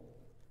soul,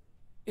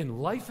 in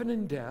life and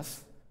in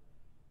death,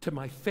 to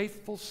my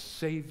faithful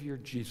Savior,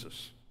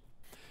 Jesus.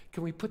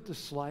 Can we put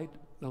the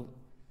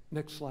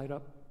next slide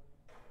up?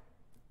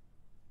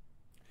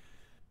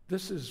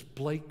 This is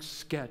Blake's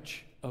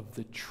sketch of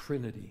the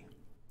Trinity.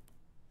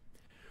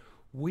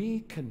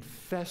 We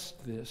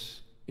confessed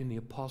this in the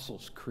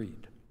Apostles'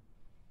 Creed.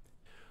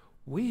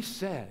 We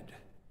said,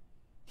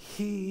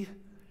 He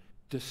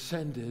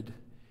descended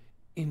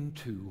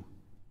into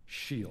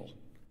Sheol.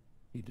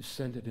 He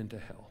descended into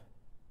hell.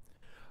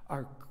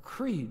 Our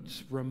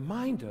creeds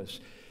remind us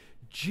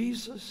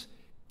Jesus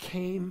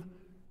came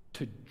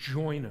to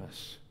join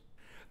us.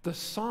 The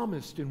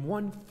psalmist in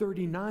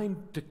 139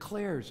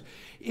 declares,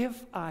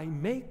 if I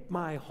make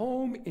my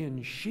home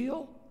in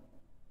Sheol,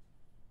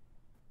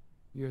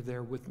 you're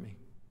there with me.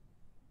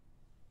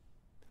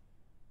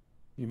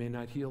 You may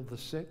not heal the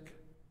sick.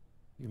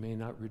 You may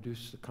not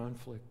reduce the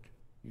conflict.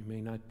 You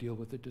may not deal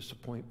with the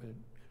disappointment.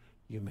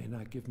 You may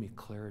not give me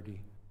clarity.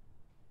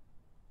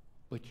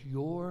 But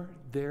you're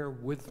there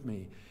with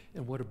me.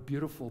 And what a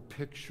beautiful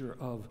picture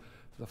of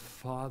the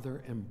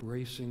Father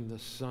embracing the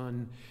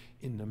Son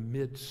in the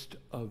midst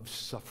of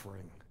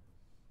suffering.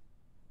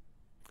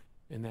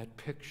 And that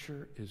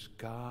picture is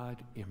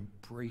God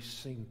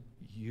embracing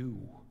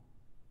you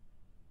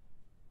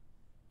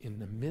in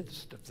the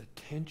midst of the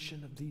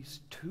tension of these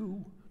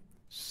two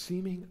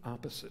seeming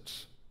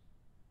opposites.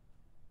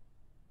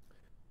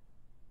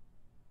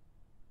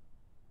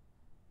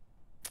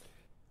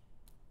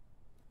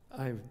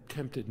 I'm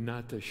tempted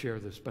not to share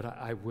this, but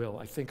I will.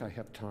 I think I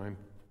have time.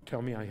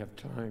 Tell me I have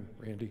time,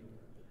 Randy.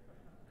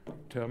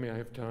 Tell me I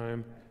have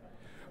time.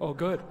 Oh,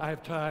 good, I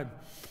have time.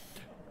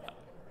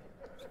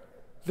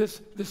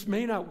 This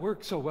may not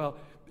work so well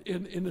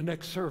in the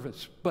next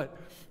service, but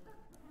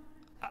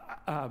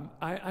I'm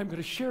going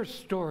to share a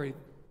story.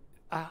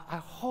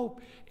 I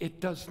hope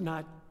it does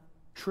not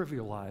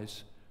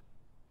trivialize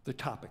the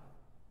topic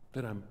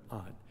that I'm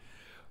on,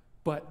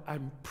 but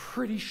I'm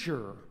pretty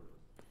sure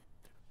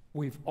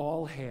we've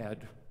all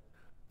had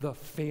the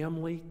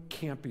family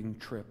camping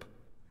trip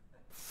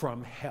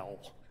from hell.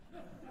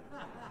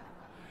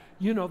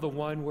 You know, the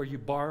one where you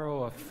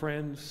borrow a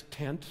friend's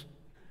tent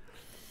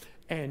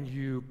and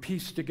you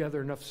piece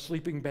together enough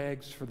sleeping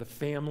bags for the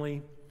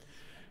family.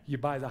 You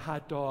buy the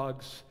hot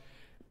dogs,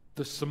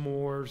 the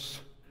s'mores,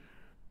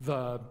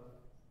 the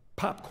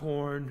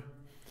popcorn.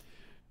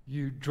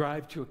 You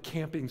drive to a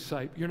camping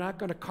site. You're not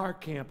going to car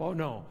camp. Oh,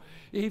 no.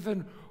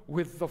 Even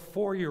with the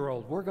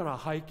 4-year-old, we're going to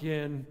hike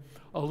in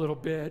a little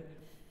bit,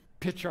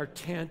 pitch our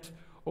tent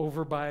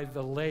over by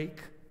the lake,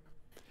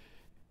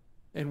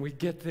 and we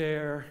get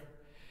there,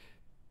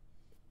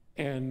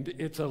 and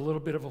it's a little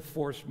bit of a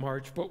forced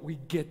march, but we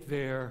get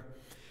there,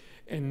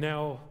 and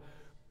now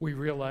we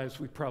realize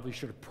we probably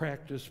should have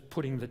practiced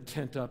putting the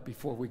tent up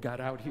before we got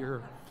out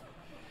here.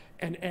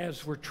 And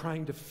as we're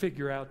trying to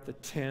figure out the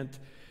tent,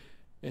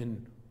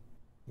 and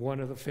one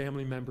of the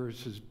family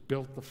members has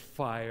built the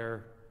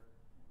fire,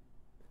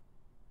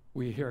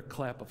 we hear a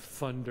clap of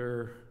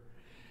thunder,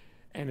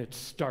 and it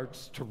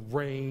starts to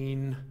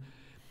rain,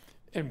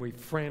 and we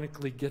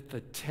frantically get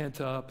the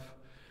tent up,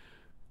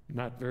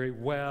 not very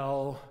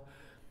well,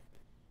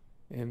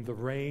 and the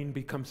rain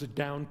becomes a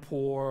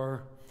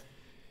downpour,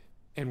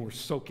 and we're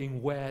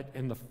soaking wet,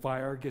 and the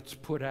fire gets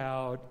put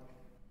out,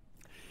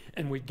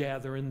 and we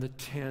gather in the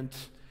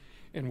tent,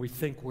 and we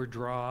think we're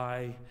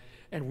dry,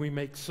 and we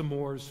make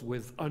s'mores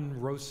with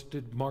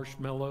unroasted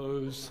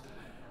marshmallows,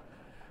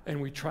 and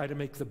we try to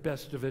make the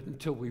best of it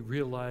until we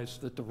realize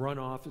that the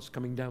runoff is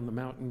coming down the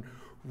mountain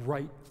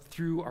right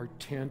through our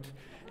tent,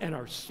 and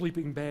our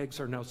sleeping bags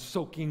are now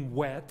soaking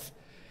wet.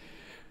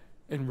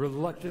 And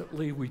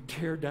reluctantly, we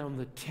tear down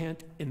the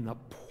tent in the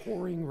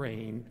pouring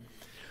rain,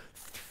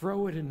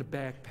 throw it into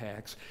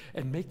backpacks,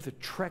 and make the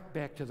trek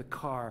back to the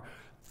car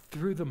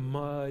through the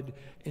mud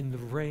in the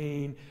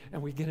rain.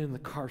 And we get in the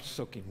car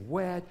soaking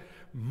wet,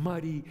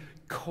 muddy,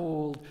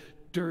 cold,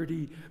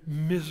 dirty,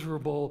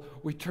 miserable.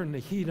 We turn the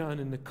heat on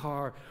in the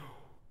car.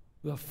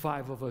 The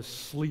 5 of us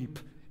sleep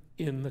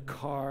in the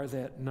car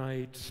that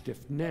night,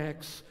 stiff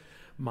necks.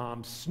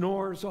 Mom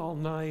snores all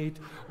night.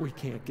 We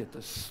can't get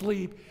to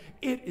sleep.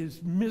 It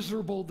is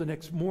miserable. The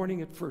next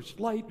morning at first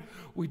light,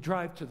 we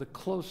drive to the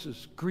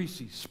closest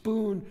greasy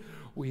spoon.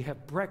 We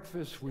have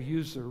breakfast. We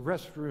use the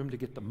restroom to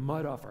get the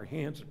mud off our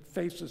hands and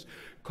faces,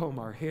 comb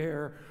our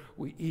hair.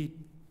 We eat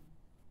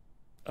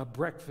a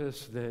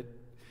breakfast that,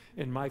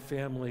 in my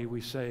family,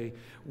 we say,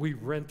 we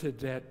rented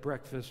that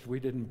breakfast. We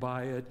didn't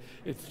buy it.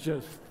 It's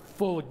just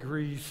full of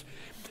grease.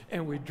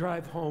 And we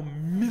drive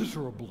home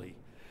miserably.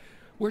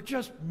 We're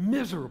just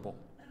miserable.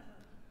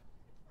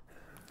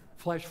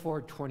 Flash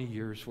forward 20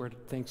 years, we're at a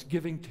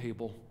Thanksgiving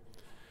table.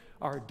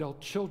 Our adult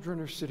children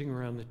are sitting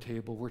around the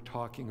table. We're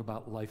talking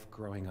about life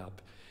growing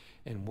up.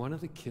 And one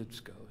of the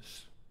kids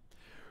goes,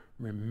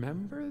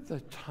 "Remember the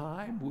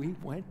time we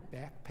went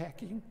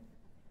backpacking?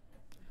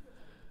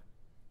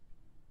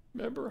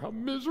 Remember how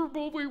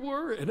miserable we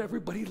were?" And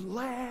everybody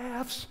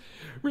laughs.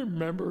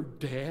 "Remember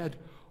Dad?"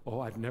 Oh,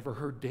 I've never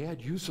heard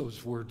Dad use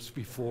those words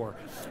before.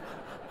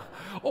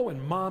 "Oh,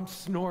 and Mom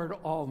snored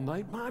all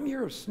night." "Mom,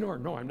 you're a snorer."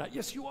 "No, I'm not."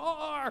 "Yes, you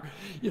are."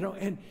 You know,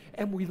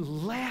 and we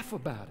laugh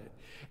about it.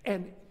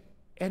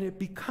 And it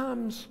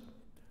becomes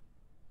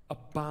a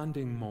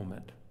bonding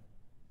moment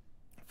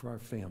for our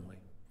family.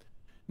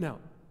 Now,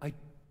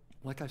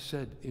 like I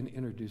said in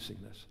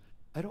introducing this,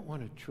 I don't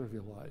want to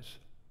trivialize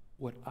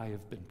what I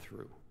have been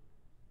through,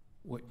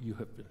 what you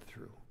have been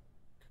through.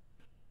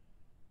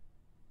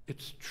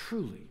 It's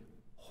truly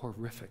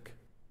horrific.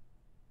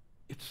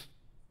 It's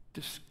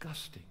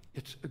disgusting.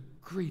 It's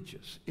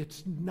egregious.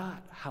 It's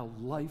not how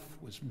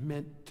life was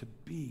meant to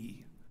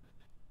be.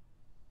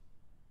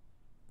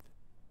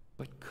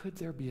 But could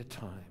there be a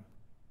time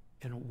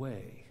and a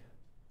way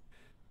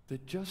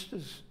that just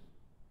as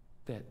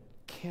that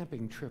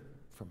camping trip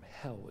from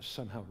hell was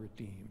somehow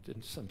redeemed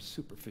in some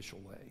superficial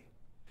way,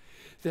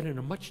 that in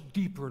a much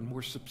deeper and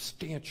more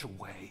substantial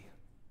way,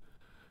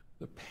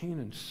 the pain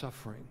and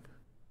suffering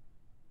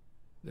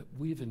that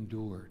we've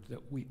endured,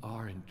 that we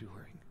are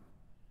enduring,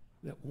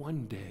 that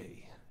one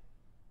day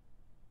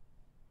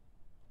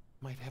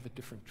might have a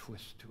different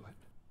twist to it?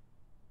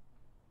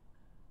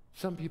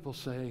 Some people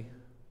say,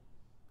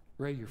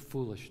 "Ray, you're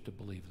foolish to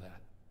believe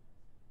that.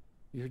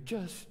 You're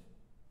just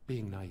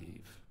being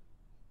naive.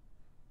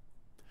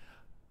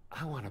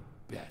 I want to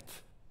bet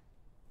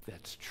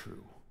that's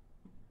true.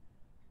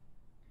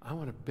 I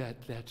want to bet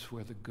that's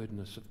where the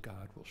goodness of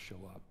God will show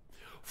up.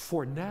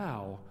 For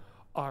now,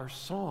 our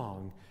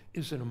song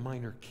is in a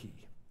minor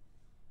key.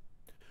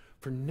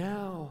 For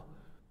now,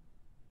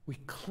 we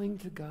cling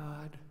to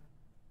God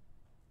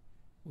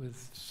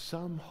with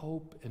some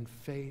hope and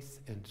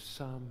faith and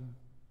some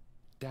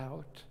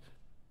doubt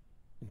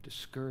and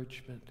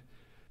discouragement.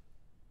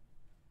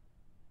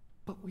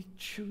 But we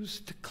choose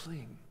to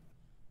cling.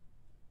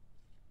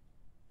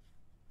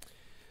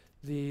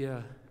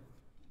 The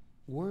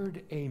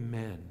word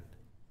amen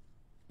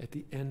at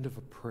the end of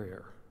a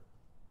prayer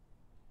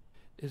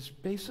is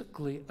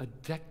basically a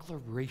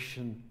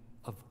declaration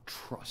of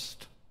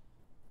trust.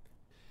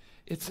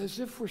 It's as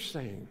if we're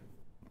saying,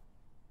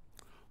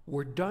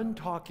 we're done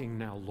talking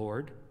now,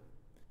 Lord.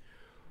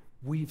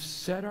 We've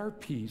said our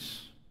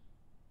piece.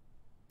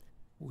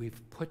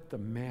 We've put the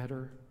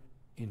matter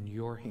in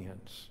your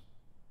hands.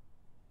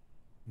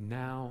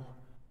 Now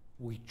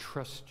we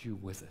trust you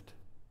with it.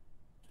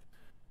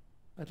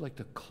 I'd like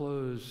to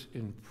close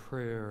in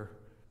prayer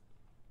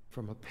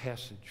from a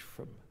passage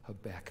from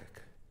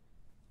Habakkuk.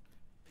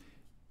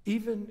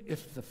 Even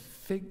if the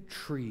fig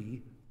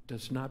tree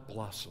does not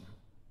blossom,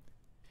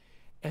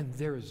 and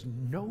there is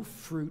no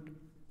fruit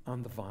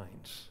on the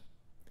vines,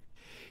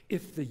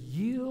 if the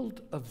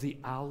yield of the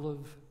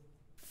olive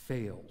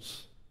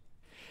fails,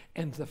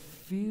 and the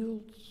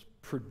fields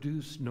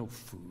produce no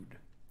food,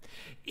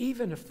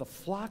 even if the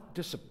flock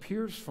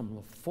disappears from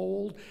the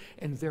fold,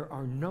 and there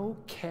are no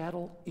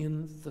cattle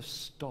in the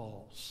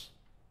stalls,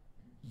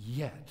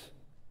 yet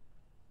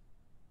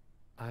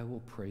I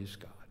will praise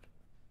God.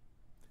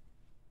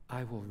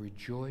 I will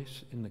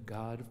rejoice in the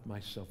God of my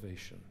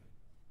salvation.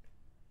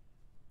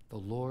 The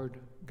Lord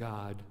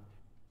God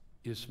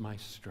is my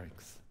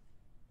strength.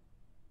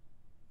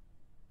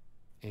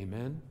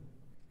 Amen.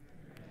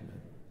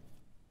 Amen.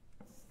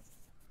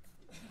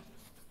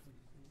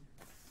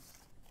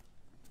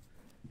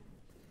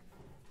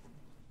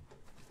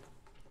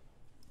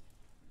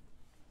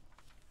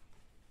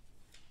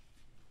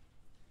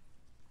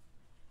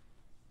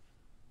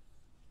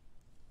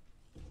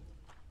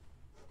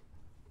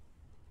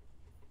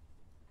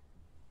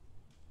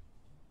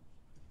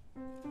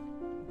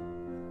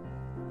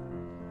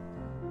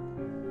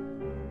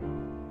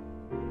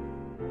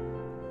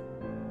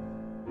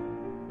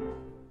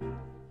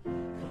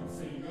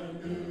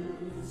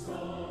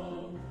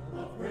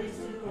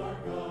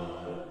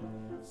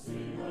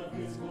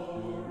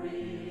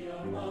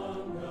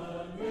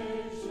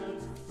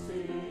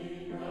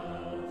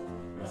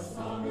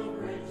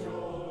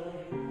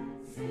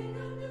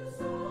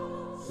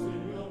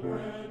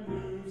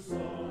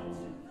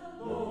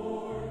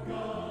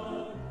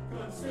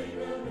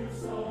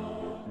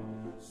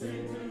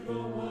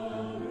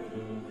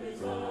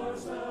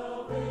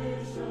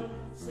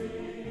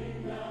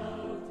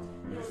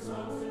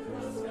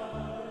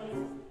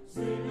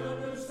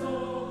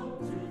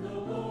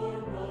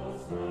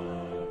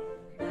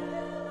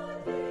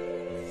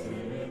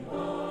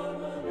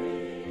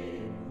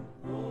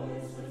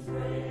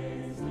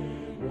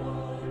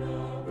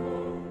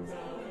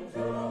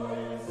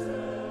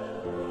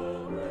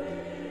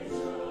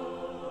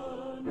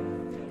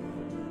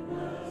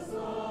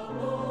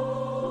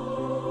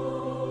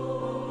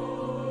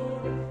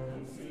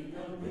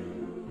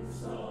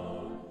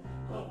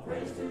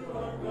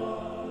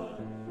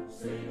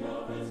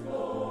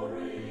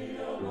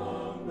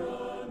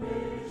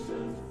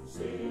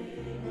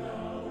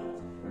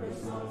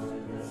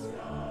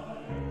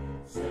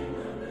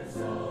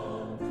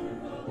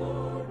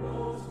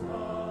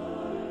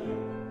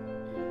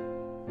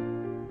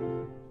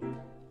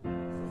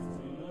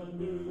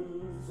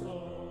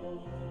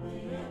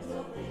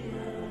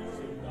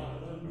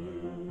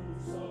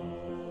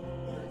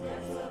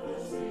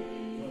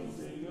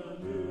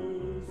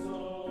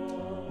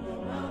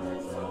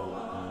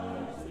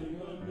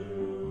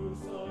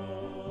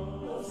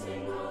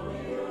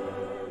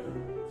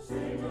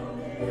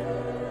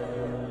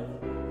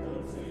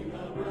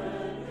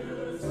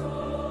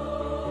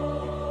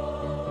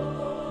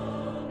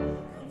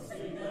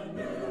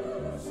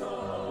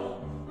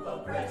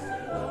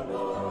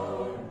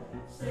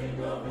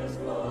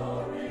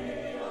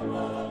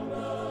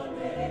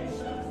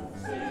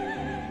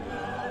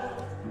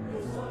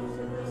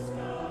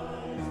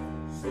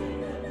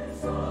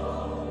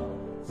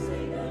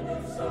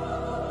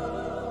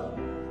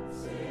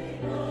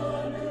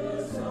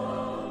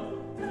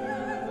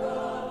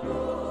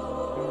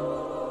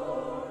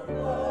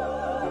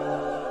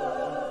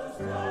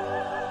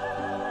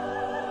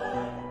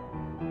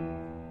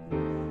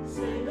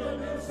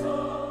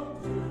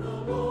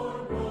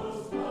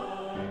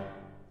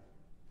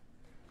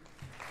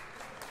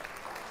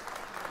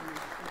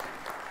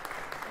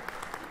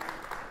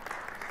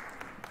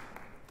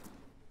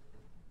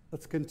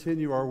 Let's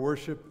continue our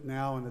worship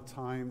now in a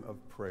time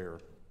of prayer.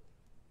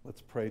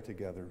 Let's pray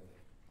together.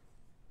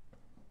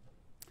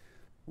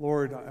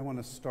 Lord, I want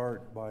to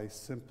start by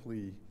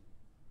simply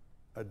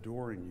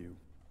adoring you.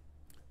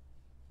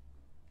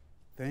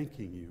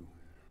 thanking you,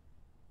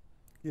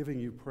 giving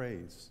you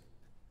praise.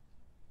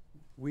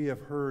 We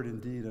have heard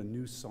indeed a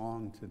new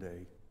song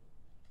today.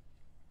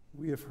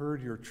 We have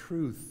heard your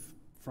truth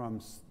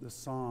from the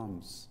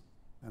Psalms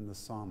and the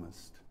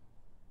psalmist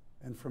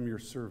and from your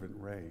servant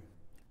Ray.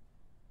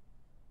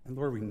 And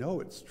Lord, we know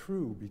it's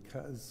true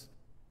because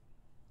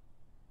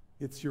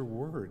it's your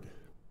word.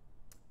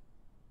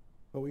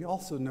 But we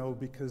also know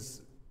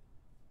because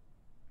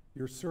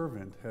your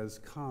servant has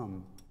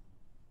come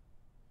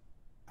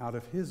out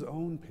of his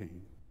own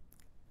pain,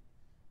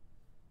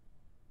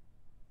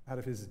 out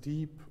of his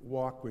deep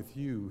walk with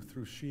you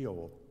through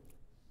Sheol.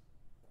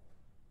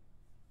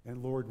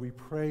 And Lord, we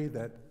pray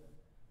that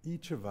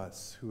each of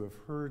us who have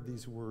heard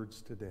these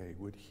words today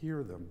would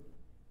hear them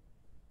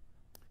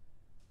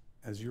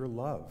as your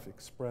love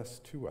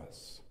expressed to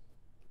us,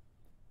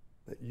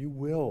 that you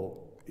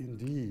will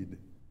indeed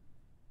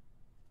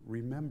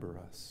remember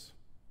us,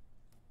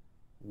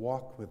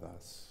 walk with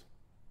us,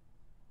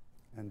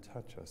 and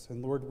touch us.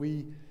 And Lord,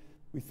 we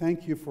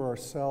thank you for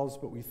ourselves,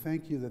 but we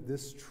thank you that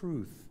this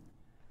truth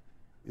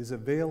is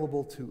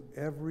available to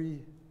every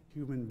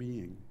human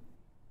being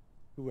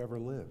who ever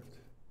lived.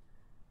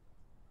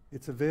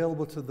 It's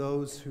available to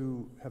those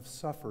who have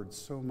suffered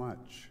so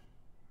much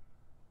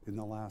in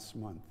the last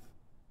month,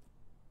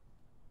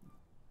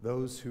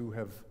 those who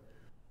have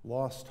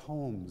lost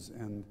homes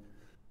and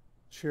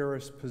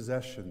cherished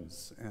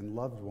possessions and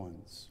loved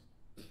ones,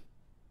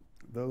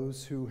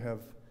 those who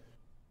have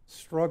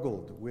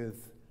struggled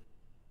with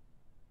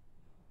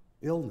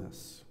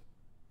illness,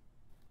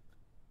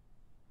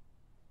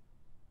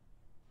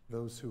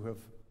 those who have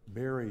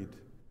buried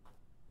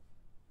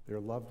their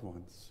loved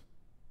ones.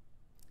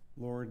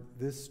 Lord,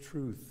 this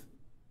truth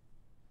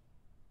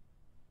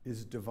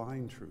is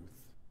divine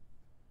truth.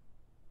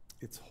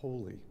 It's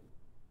holy,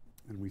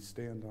 and we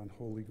stand on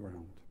holy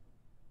ground.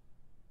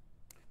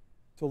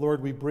 So,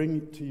 Lord, we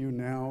bring to you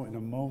now in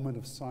a moment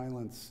of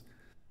silence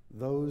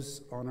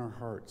those on our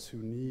hearts who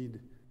need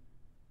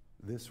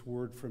this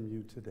word from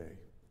you today.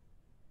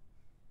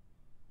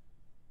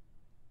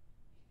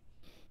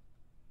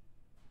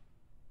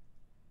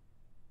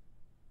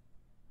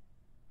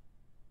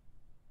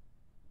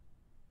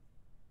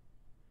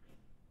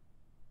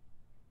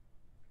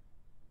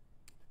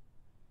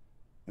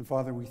 And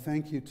Father, we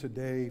thank you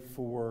today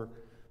for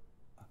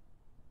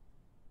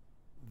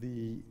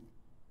the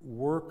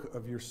work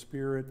of your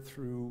Spirit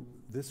through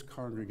this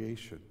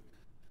congregation.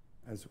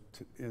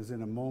 As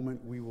in a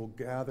moment we will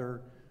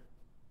gather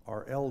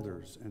our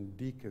elders and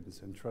deacons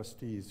and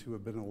trustees who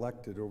have been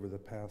elected over the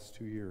past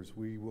 2 years.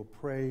 We will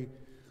pray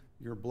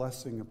your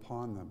blessing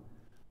upon them.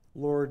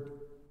 Lord,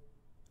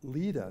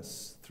 lead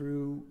us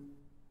through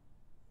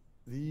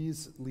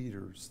these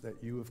leaders that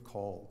you have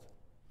called.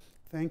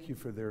 Thank you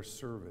for their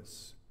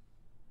service.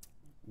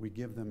 We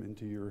give them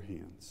into your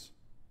hands.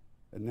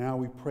 And now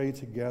we pray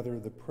together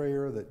the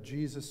prayer that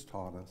Jesus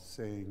taught us,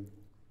 saying,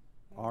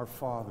 Our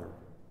Father,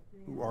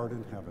 who art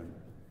in heaven,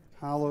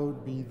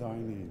 hallowed be thy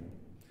name.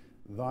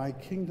 Thy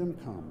kingdom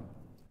come,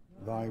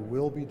 thy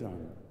will be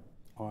done,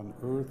 on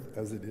earth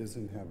as it is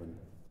in heaven.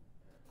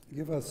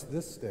 Give us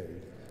this day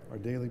our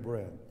daily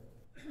bread,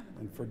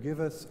 and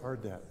forgive us our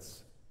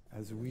debts,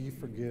 as we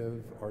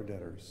forgive our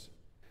debtors.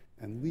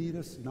 And lead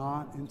us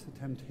not into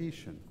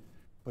temptation,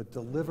 but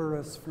deliver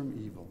us from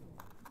evil.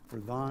 For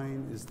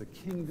thine is the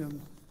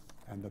kingdom,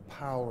 and the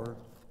power,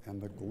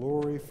 and the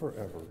glory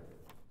forever.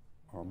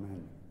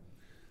 Amen.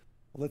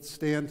 Let's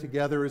stand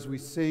together as we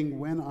sing,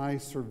 When I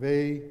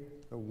Survey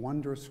the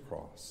Wondrous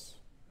Cross.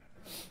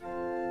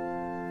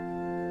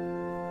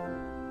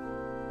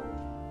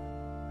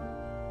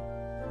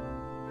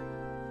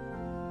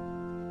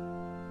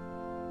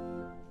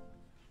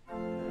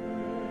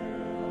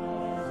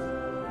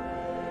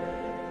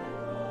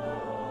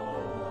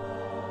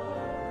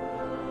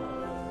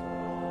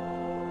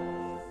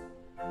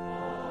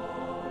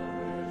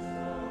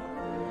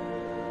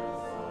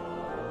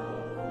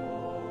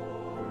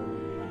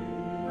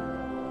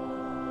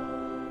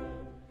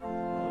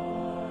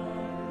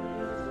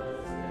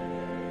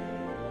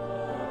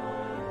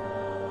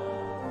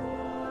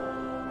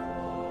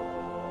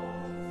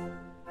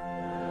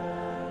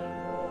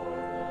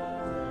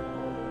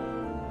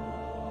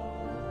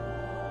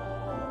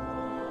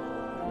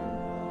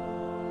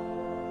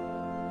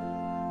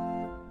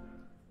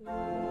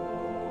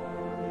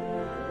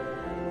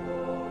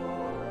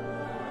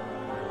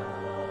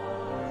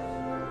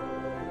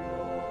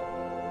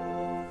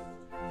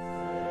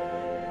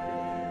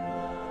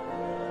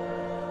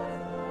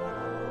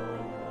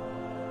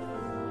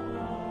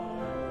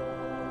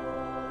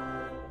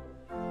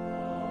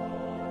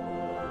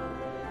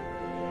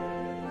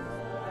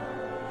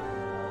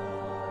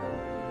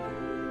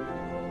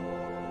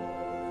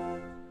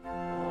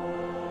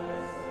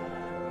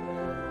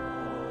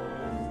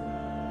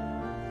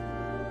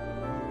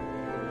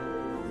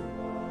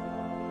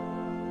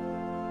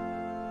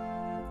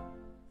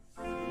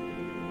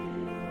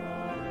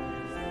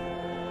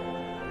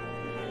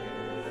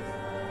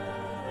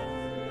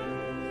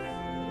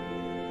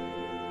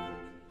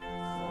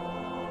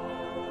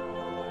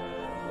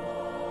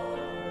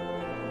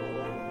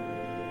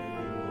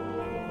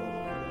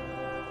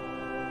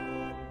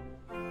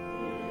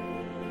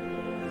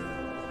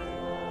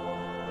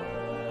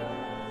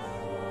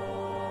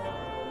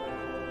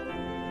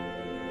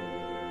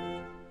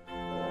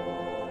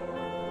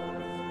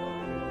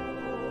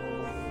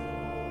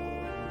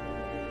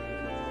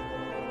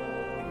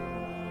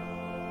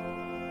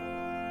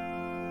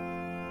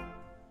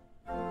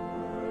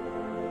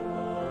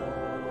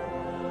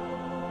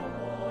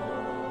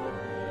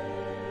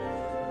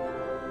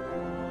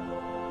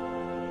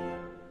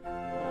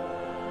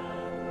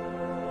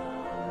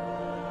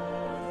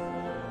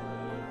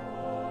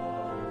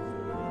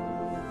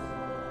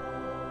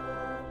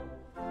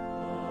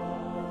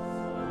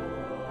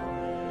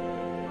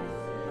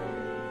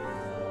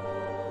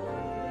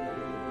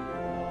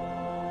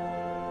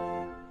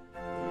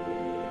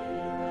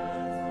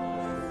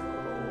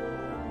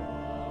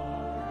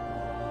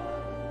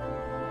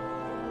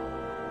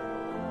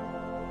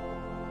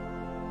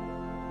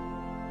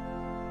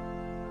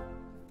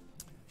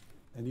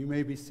 and you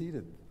may be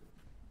seated.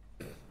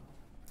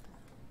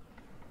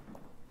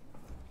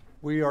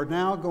 We are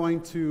now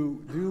going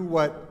to do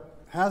what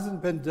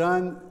hasn't been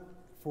done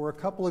for a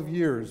couple of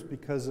years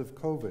because of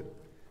COVID.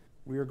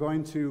 We are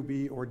going to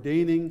be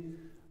ordaining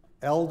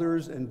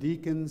elders and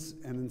deacons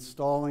and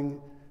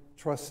installing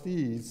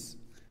trustees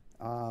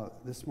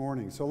this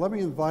morning. So let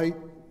me invite,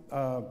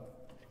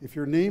 if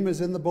your name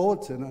is in the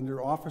bulletin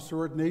under officer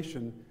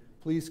ordination,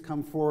 please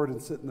come forward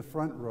and sit in the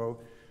front row.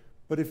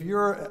 But if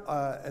you're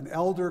an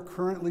elder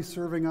currently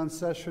serving on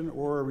session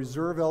or a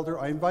reserve elder,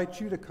 I invite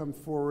you to come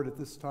forward at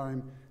this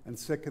time and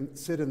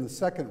sit in the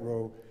second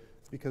row,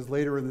 because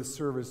later in this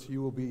service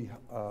you will be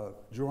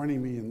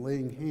joining me in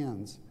laying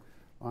hands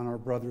on our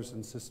brothers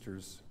and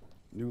sisters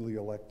newly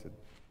elected.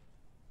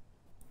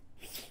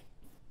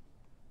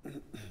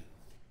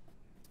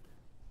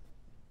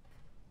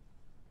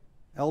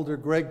 Elder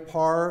Greg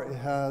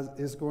Parr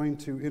is going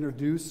to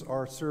introduce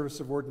our service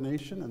of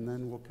ordination, and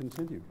then we'll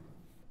continue.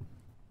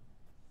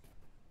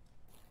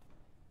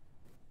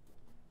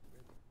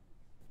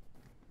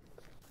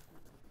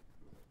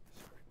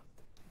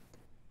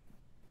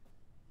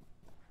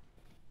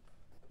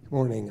 Good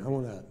morning. I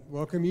want to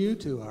welcome you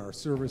to our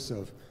service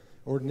of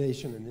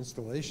ordination and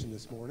installation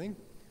this morning.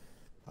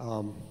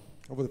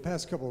 Over the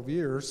past couple of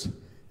years,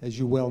 as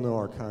you well know,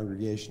 our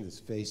congregation has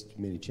faced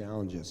many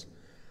challenges.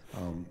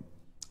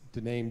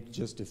 To name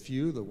just a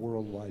few, the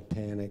worldwide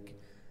pandemic,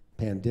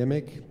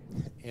 the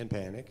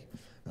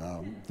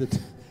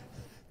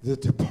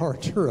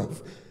departure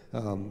of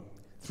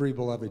 3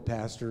 beloved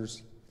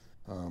pastors,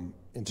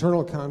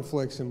 internal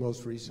conflicts, and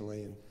most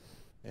recently,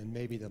 and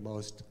maybe the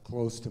most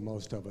close to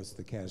most of us,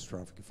 the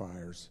catastrophic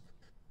fires.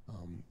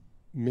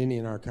 Many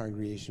in our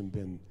congregation have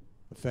been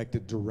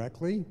affected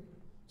directly,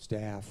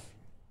 staff,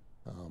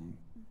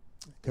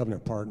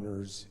 covenant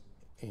partners,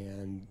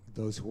 and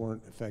those who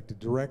weren't affected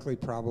directly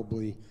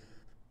probably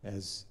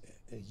as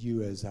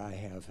I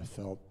have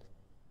felt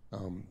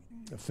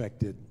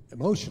affected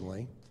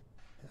emotionally,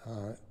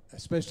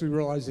 especially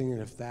realizing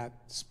that if that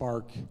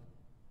spark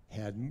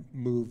had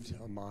moved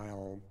a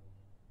mile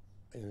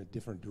in a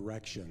different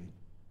direction,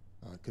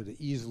 could have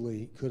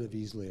easily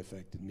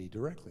affected me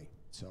directly.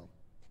 So,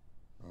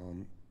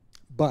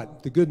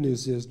 but the good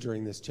news is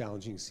during this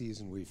challenging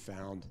season we've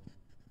found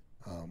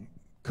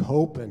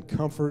hope and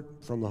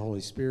comfort from the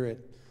Holy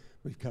Spirit.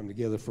 We've come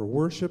together for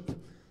worship,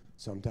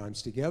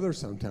 sometimes together,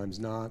 sometimes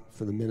not,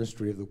 for the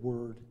ministry of the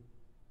Word,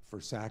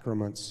 for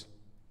sacraments,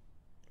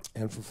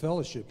 and for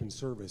fellowship and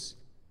service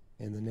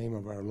in the name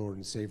of our Lord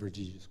and Savior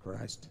Jesus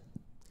Christ.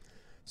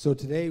 So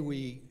today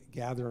we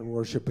gather and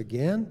worship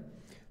again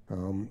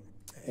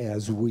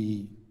as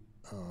we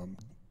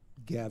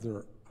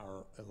gather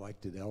our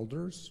elected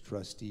elders,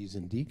 trustees,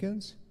 and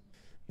deacons,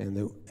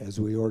 and as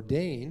we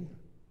ordain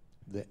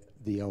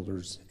the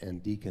elders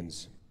and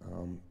deacons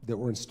that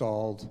were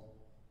installed,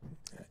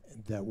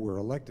 that were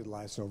elected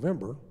last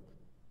November.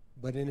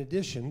 But in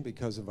addition,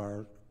 because of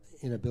our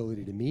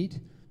inability to meet,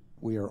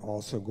 we are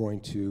also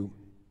going to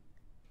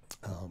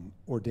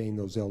ordain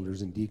those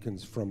elders and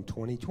deacons from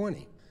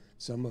 2020,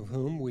 some of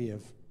whom we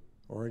have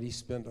already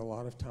spent a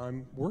lot of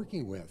time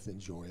working with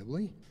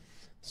enjoyably.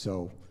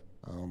 So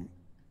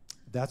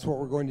that's what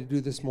we're going to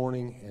do this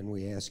morning, and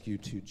we ask you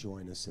to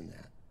join us in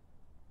that.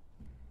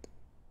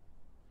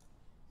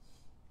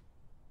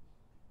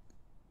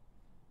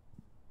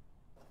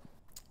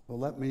 Well,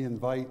 let me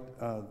invite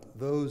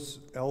those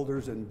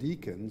elders and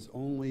deacons,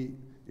 only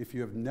if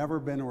you have never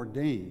been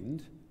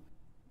ordained,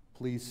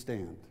 please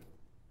stand.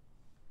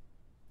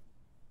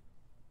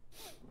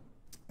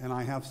 And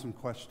I have some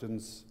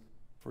questions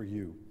for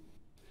you.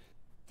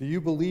 Do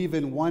you believe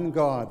in one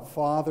God,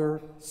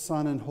 Father,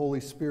 Son, and Holy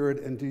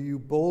Spirit, and do you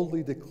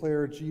boldly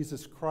declare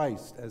Jesus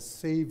Christ as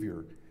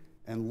Savior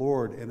and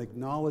Lord and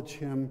acknowledge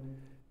Him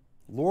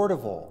Lord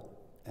of all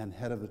and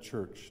head of the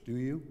church? Do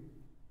you?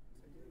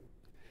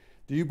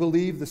 Do you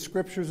believe the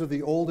scriptures of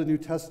the Old and New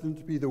Testament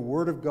to be the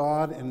Word of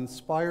God and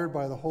inspired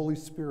by the Holy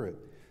Spirit,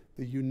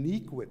 the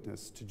unique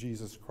witness to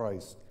Jesus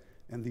Christ,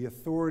 and the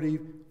authority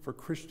for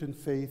Christian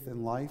faith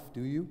and life?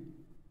 Do you?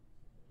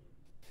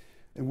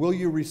 And will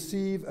you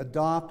receive,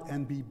 adopt,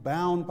 and be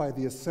bound by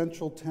the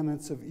essential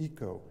tenets of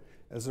ECO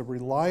as a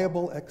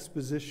reliable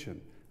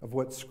exposition of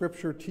what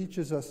Scripture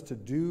teaches us to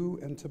do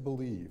and to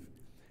believe?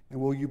 And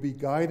will you be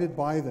guided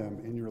by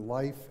them in your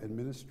life and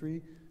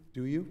ministry?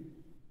 Do you?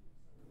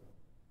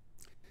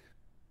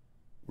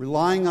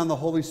 Relying on the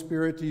Holy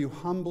Spirit, do you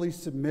humbly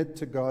submit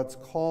to God's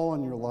call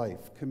on your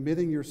life,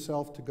 committing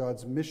yourself to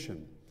God's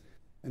mission,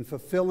 and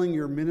fulfilling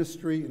your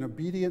ministry in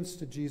obedience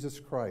to Jesus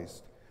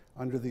Christ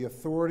under the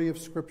authority of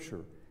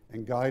Scripture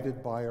and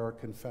guided by our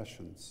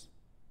confessions?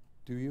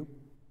 Do you?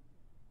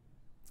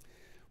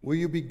 Will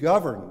you be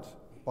governed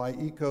by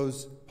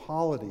ECO's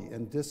polity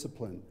and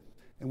discipline?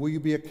 And will you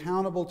be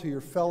accountable to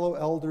your fellow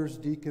elders,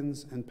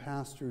 deacons, and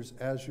pastors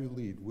as you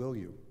lead? Will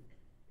you?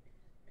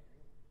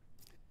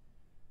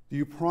 Do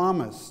you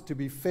promise to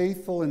be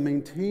faithful in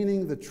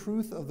maintaining the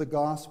truth of the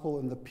gospel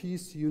and the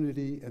peace,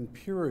 unity, and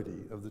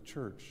purity of the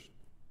church?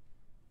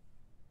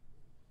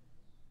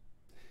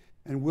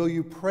 And will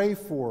you pray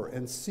for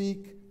and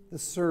seek to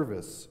serve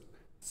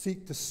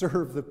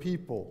the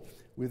people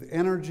with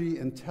energy,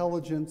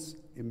 intelligence,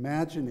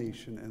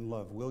 imagination, and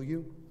love? Will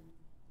you?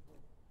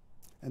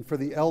 And for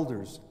the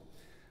elders,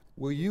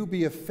 will you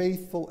be a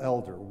faithful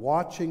elder,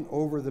 watching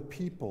over the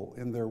people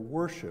in their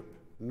worship,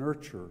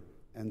 nurture,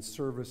 and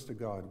service to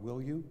God?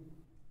 Will you?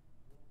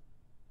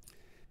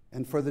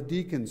 And for the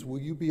deacons,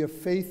 will you be a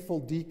faithful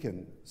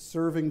deacon,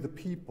 serving the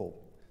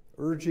people,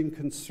 urging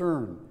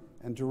concern,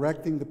 and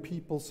directing the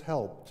people's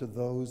help to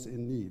those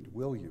in need?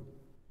 Will you?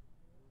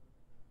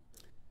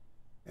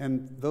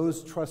 And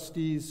those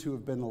trustees who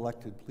have been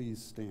elected,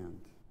 please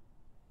stand.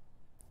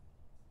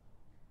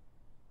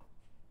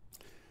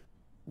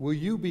 Will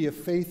you be a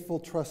faithful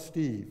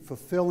trustee,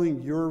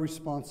 fulfilling your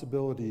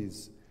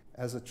responsibilities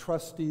as a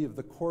trustee of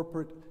the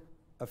corporate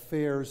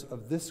affairs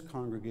of this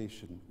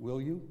congregation?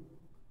 Will you?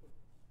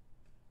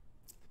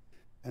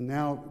 And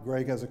now,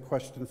 Greg has a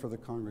question for the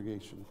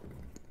congregation.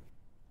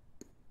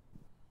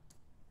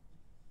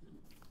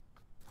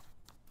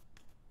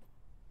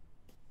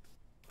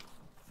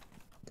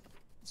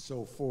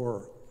 So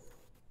for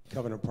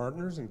covenant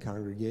partners and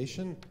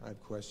congregation, I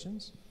have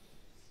questions.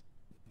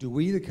 Do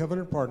we, the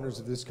covenant partners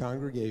of this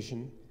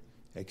congregation,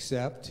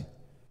 accept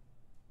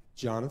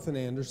Jonathan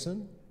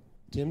Anderson,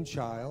 Tim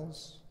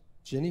Childs,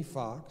 Jenny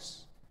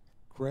Fox,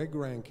 Craig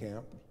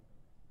Rankamp,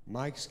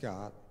 Mike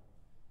Scott,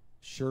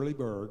 Shirley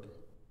Berg,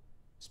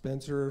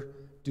 Spencer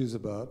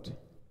Duzabut,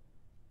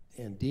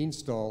 and Dean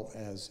Stahl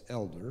as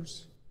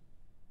elders,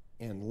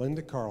 and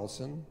Linda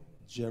Carlson,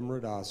 Jim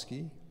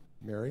Radosky,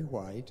 Mary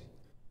White,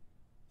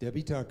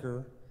 Debbie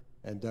Tucker,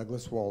 and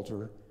Douglas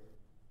Walter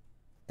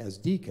as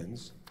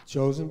deacons,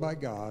 chosen by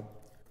God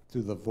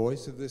through the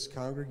voice of this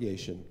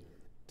congregation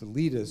to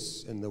lead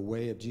us in the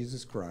way of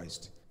Jesus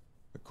Christ,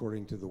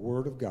 according to the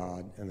Word of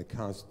God and the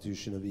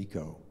Constitution of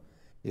ECO?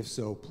 If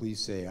so, please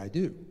say, I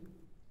do.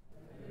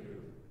 I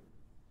do.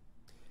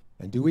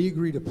 And do we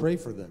agree to pray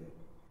for them,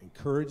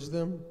 encourage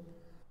them,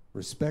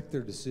 respect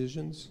their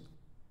decisions,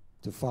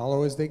 to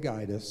follow as they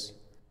guide us,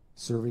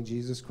 serving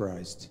Jesus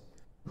Christ,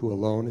 who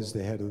alone is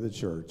the head of the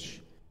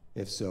church?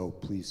 If so,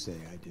 please say,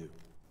 I do.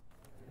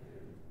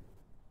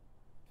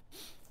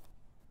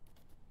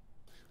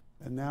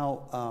 And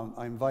now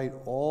I invite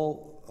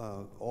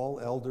all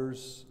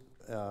elders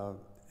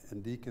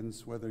and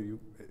deacons, whether you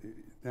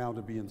now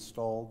to be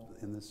installed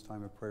in this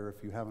time of prayer.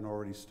 If you haven't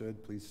already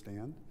stood, please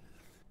stand.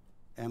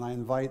 And I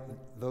invite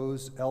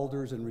those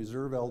elders and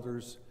reserve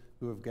elders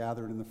who have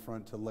gathered in the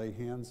front to lay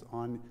hands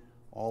on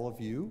all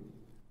of you,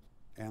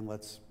 and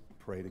let's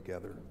pray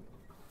together.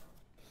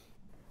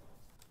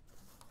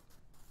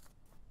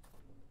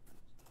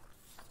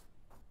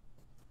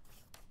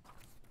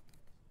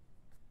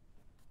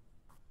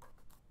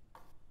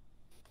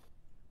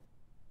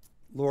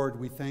 Lord,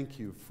 we thank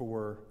you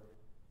for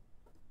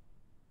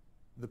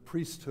the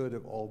priesthood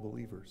of all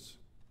believers.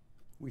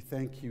 We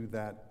thank you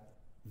that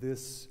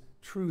this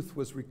truth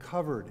was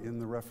recovered in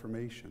the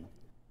Reformation,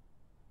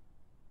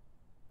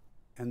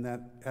 and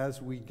that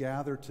as we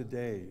gather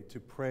today to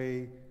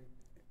pray,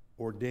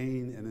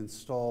 ordain, and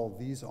install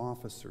these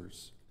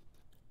officers,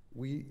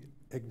 we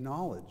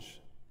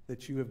acknowledge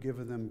that you have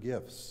given them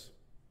gifts,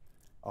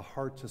 a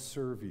heart to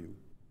serve you,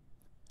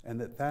 and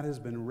that has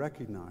been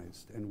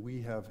recognized, and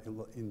we have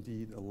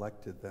indeed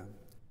elected them.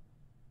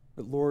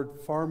 But Lord,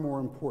 far more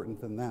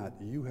important than that,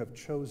 you have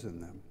chosen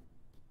them.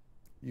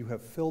 You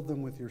have filled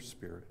them with your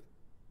Spirit.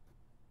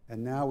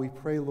 And now we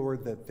pray,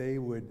 Lord, that they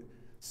would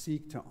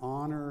seek to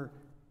honor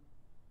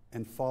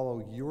and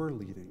follow your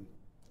leading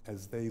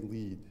as they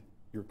lead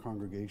your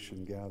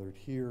congregation gathered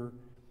here,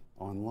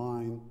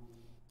 online,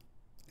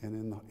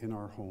 and in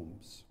our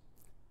homes.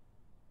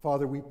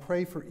 Father, we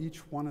pray for each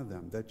one of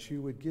them, that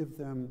you would give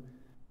them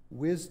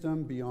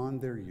wisdom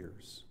beyond their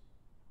years,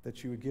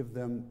 that you would give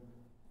them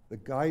the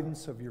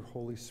guidance of your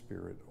Holy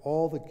Spirit,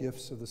 all the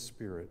gifts of the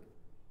Spirit,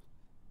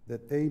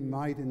 that they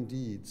might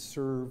indeed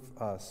serve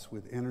us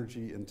with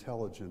energy,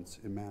 intelligence,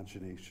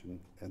 imagination,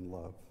 and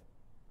love.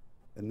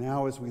 And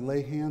now as we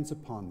lay hands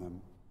upon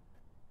them,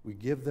 we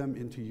give them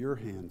into your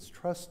hands,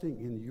 trusting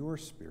in your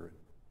Spirit,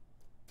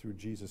 through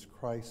Jesus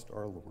Christ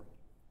our Lord.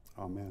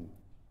 Amen.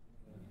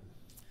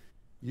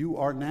 You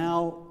are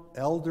now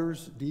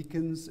elders,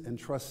 deacons, and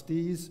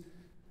trustees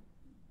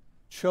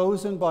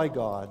chosen by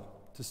God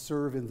to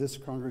serve in this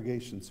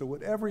congregation. So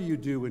whatever you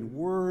do in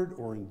word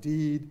or in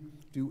deed,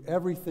 do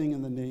everything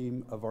in the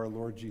name of our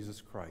Lord Jesus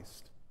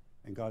Christ.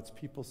 And God's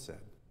people said,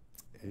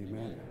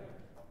 Amen.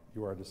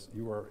 You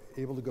are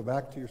able to go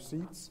back to your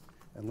seats,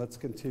 and let's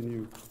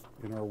continue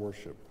in our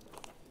worship.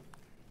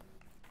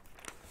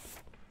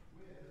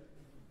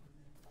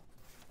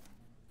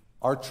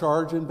 Our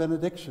charge and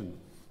benediction.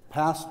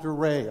 Pastor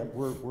Ray,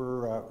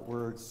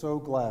 we're so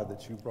glad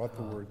that you brought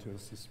the word to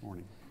us this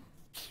morning.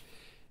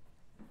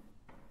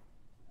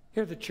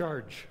 Hear the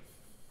charge.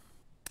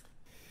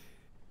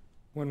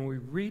 When we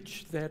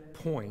reach that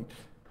point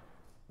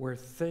where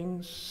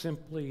things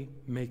simply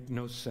make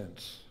no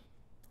sense,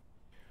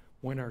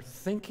 when our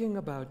thinking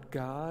about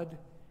God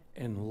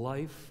and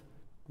life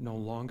no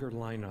longer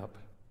line up,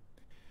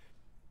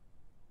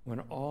 when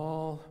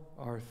all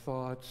our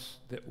thoughts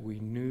that we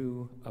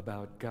knew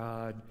about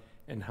God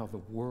and how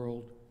the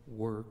world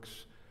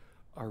works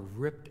are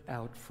ripped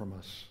out from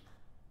us,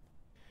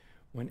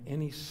 when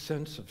any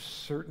sense of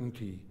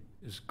certainty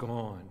is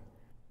gone,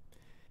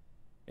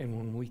 and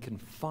when we can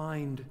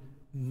find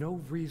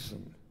no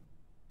reason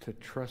to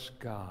trust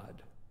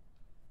God,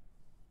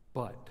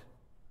 but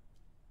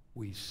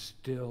we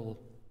still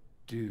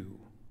do.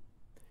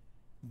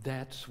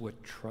 That's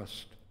what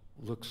trust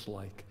looks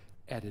like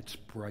at its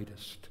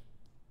brightest,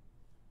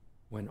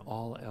 when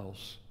all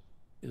else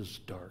is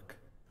dark.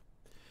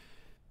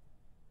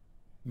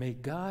 May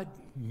God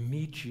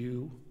meet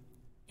you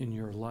in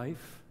your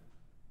life,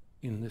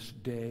 in this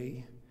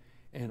day,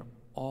 and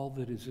all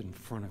that is in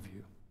front of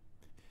you.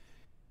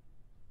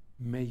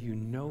 May you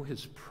know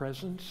his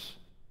presence,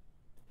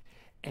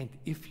 and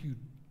if you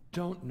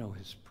don't know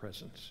his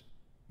presence,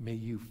 may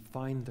you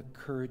find the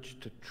courage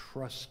to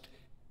trust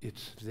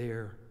it's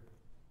there.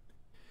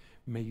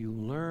 May you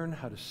learn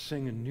how to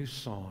sing a new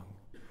song,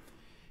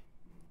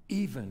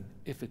 even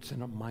if it's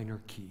in a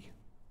minor key.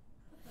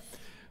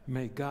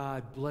 May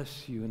God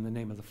bless you in the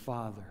name of the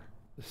Father,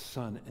 the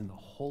Son, and the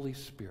Holy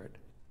Spirit.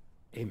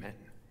 Amen.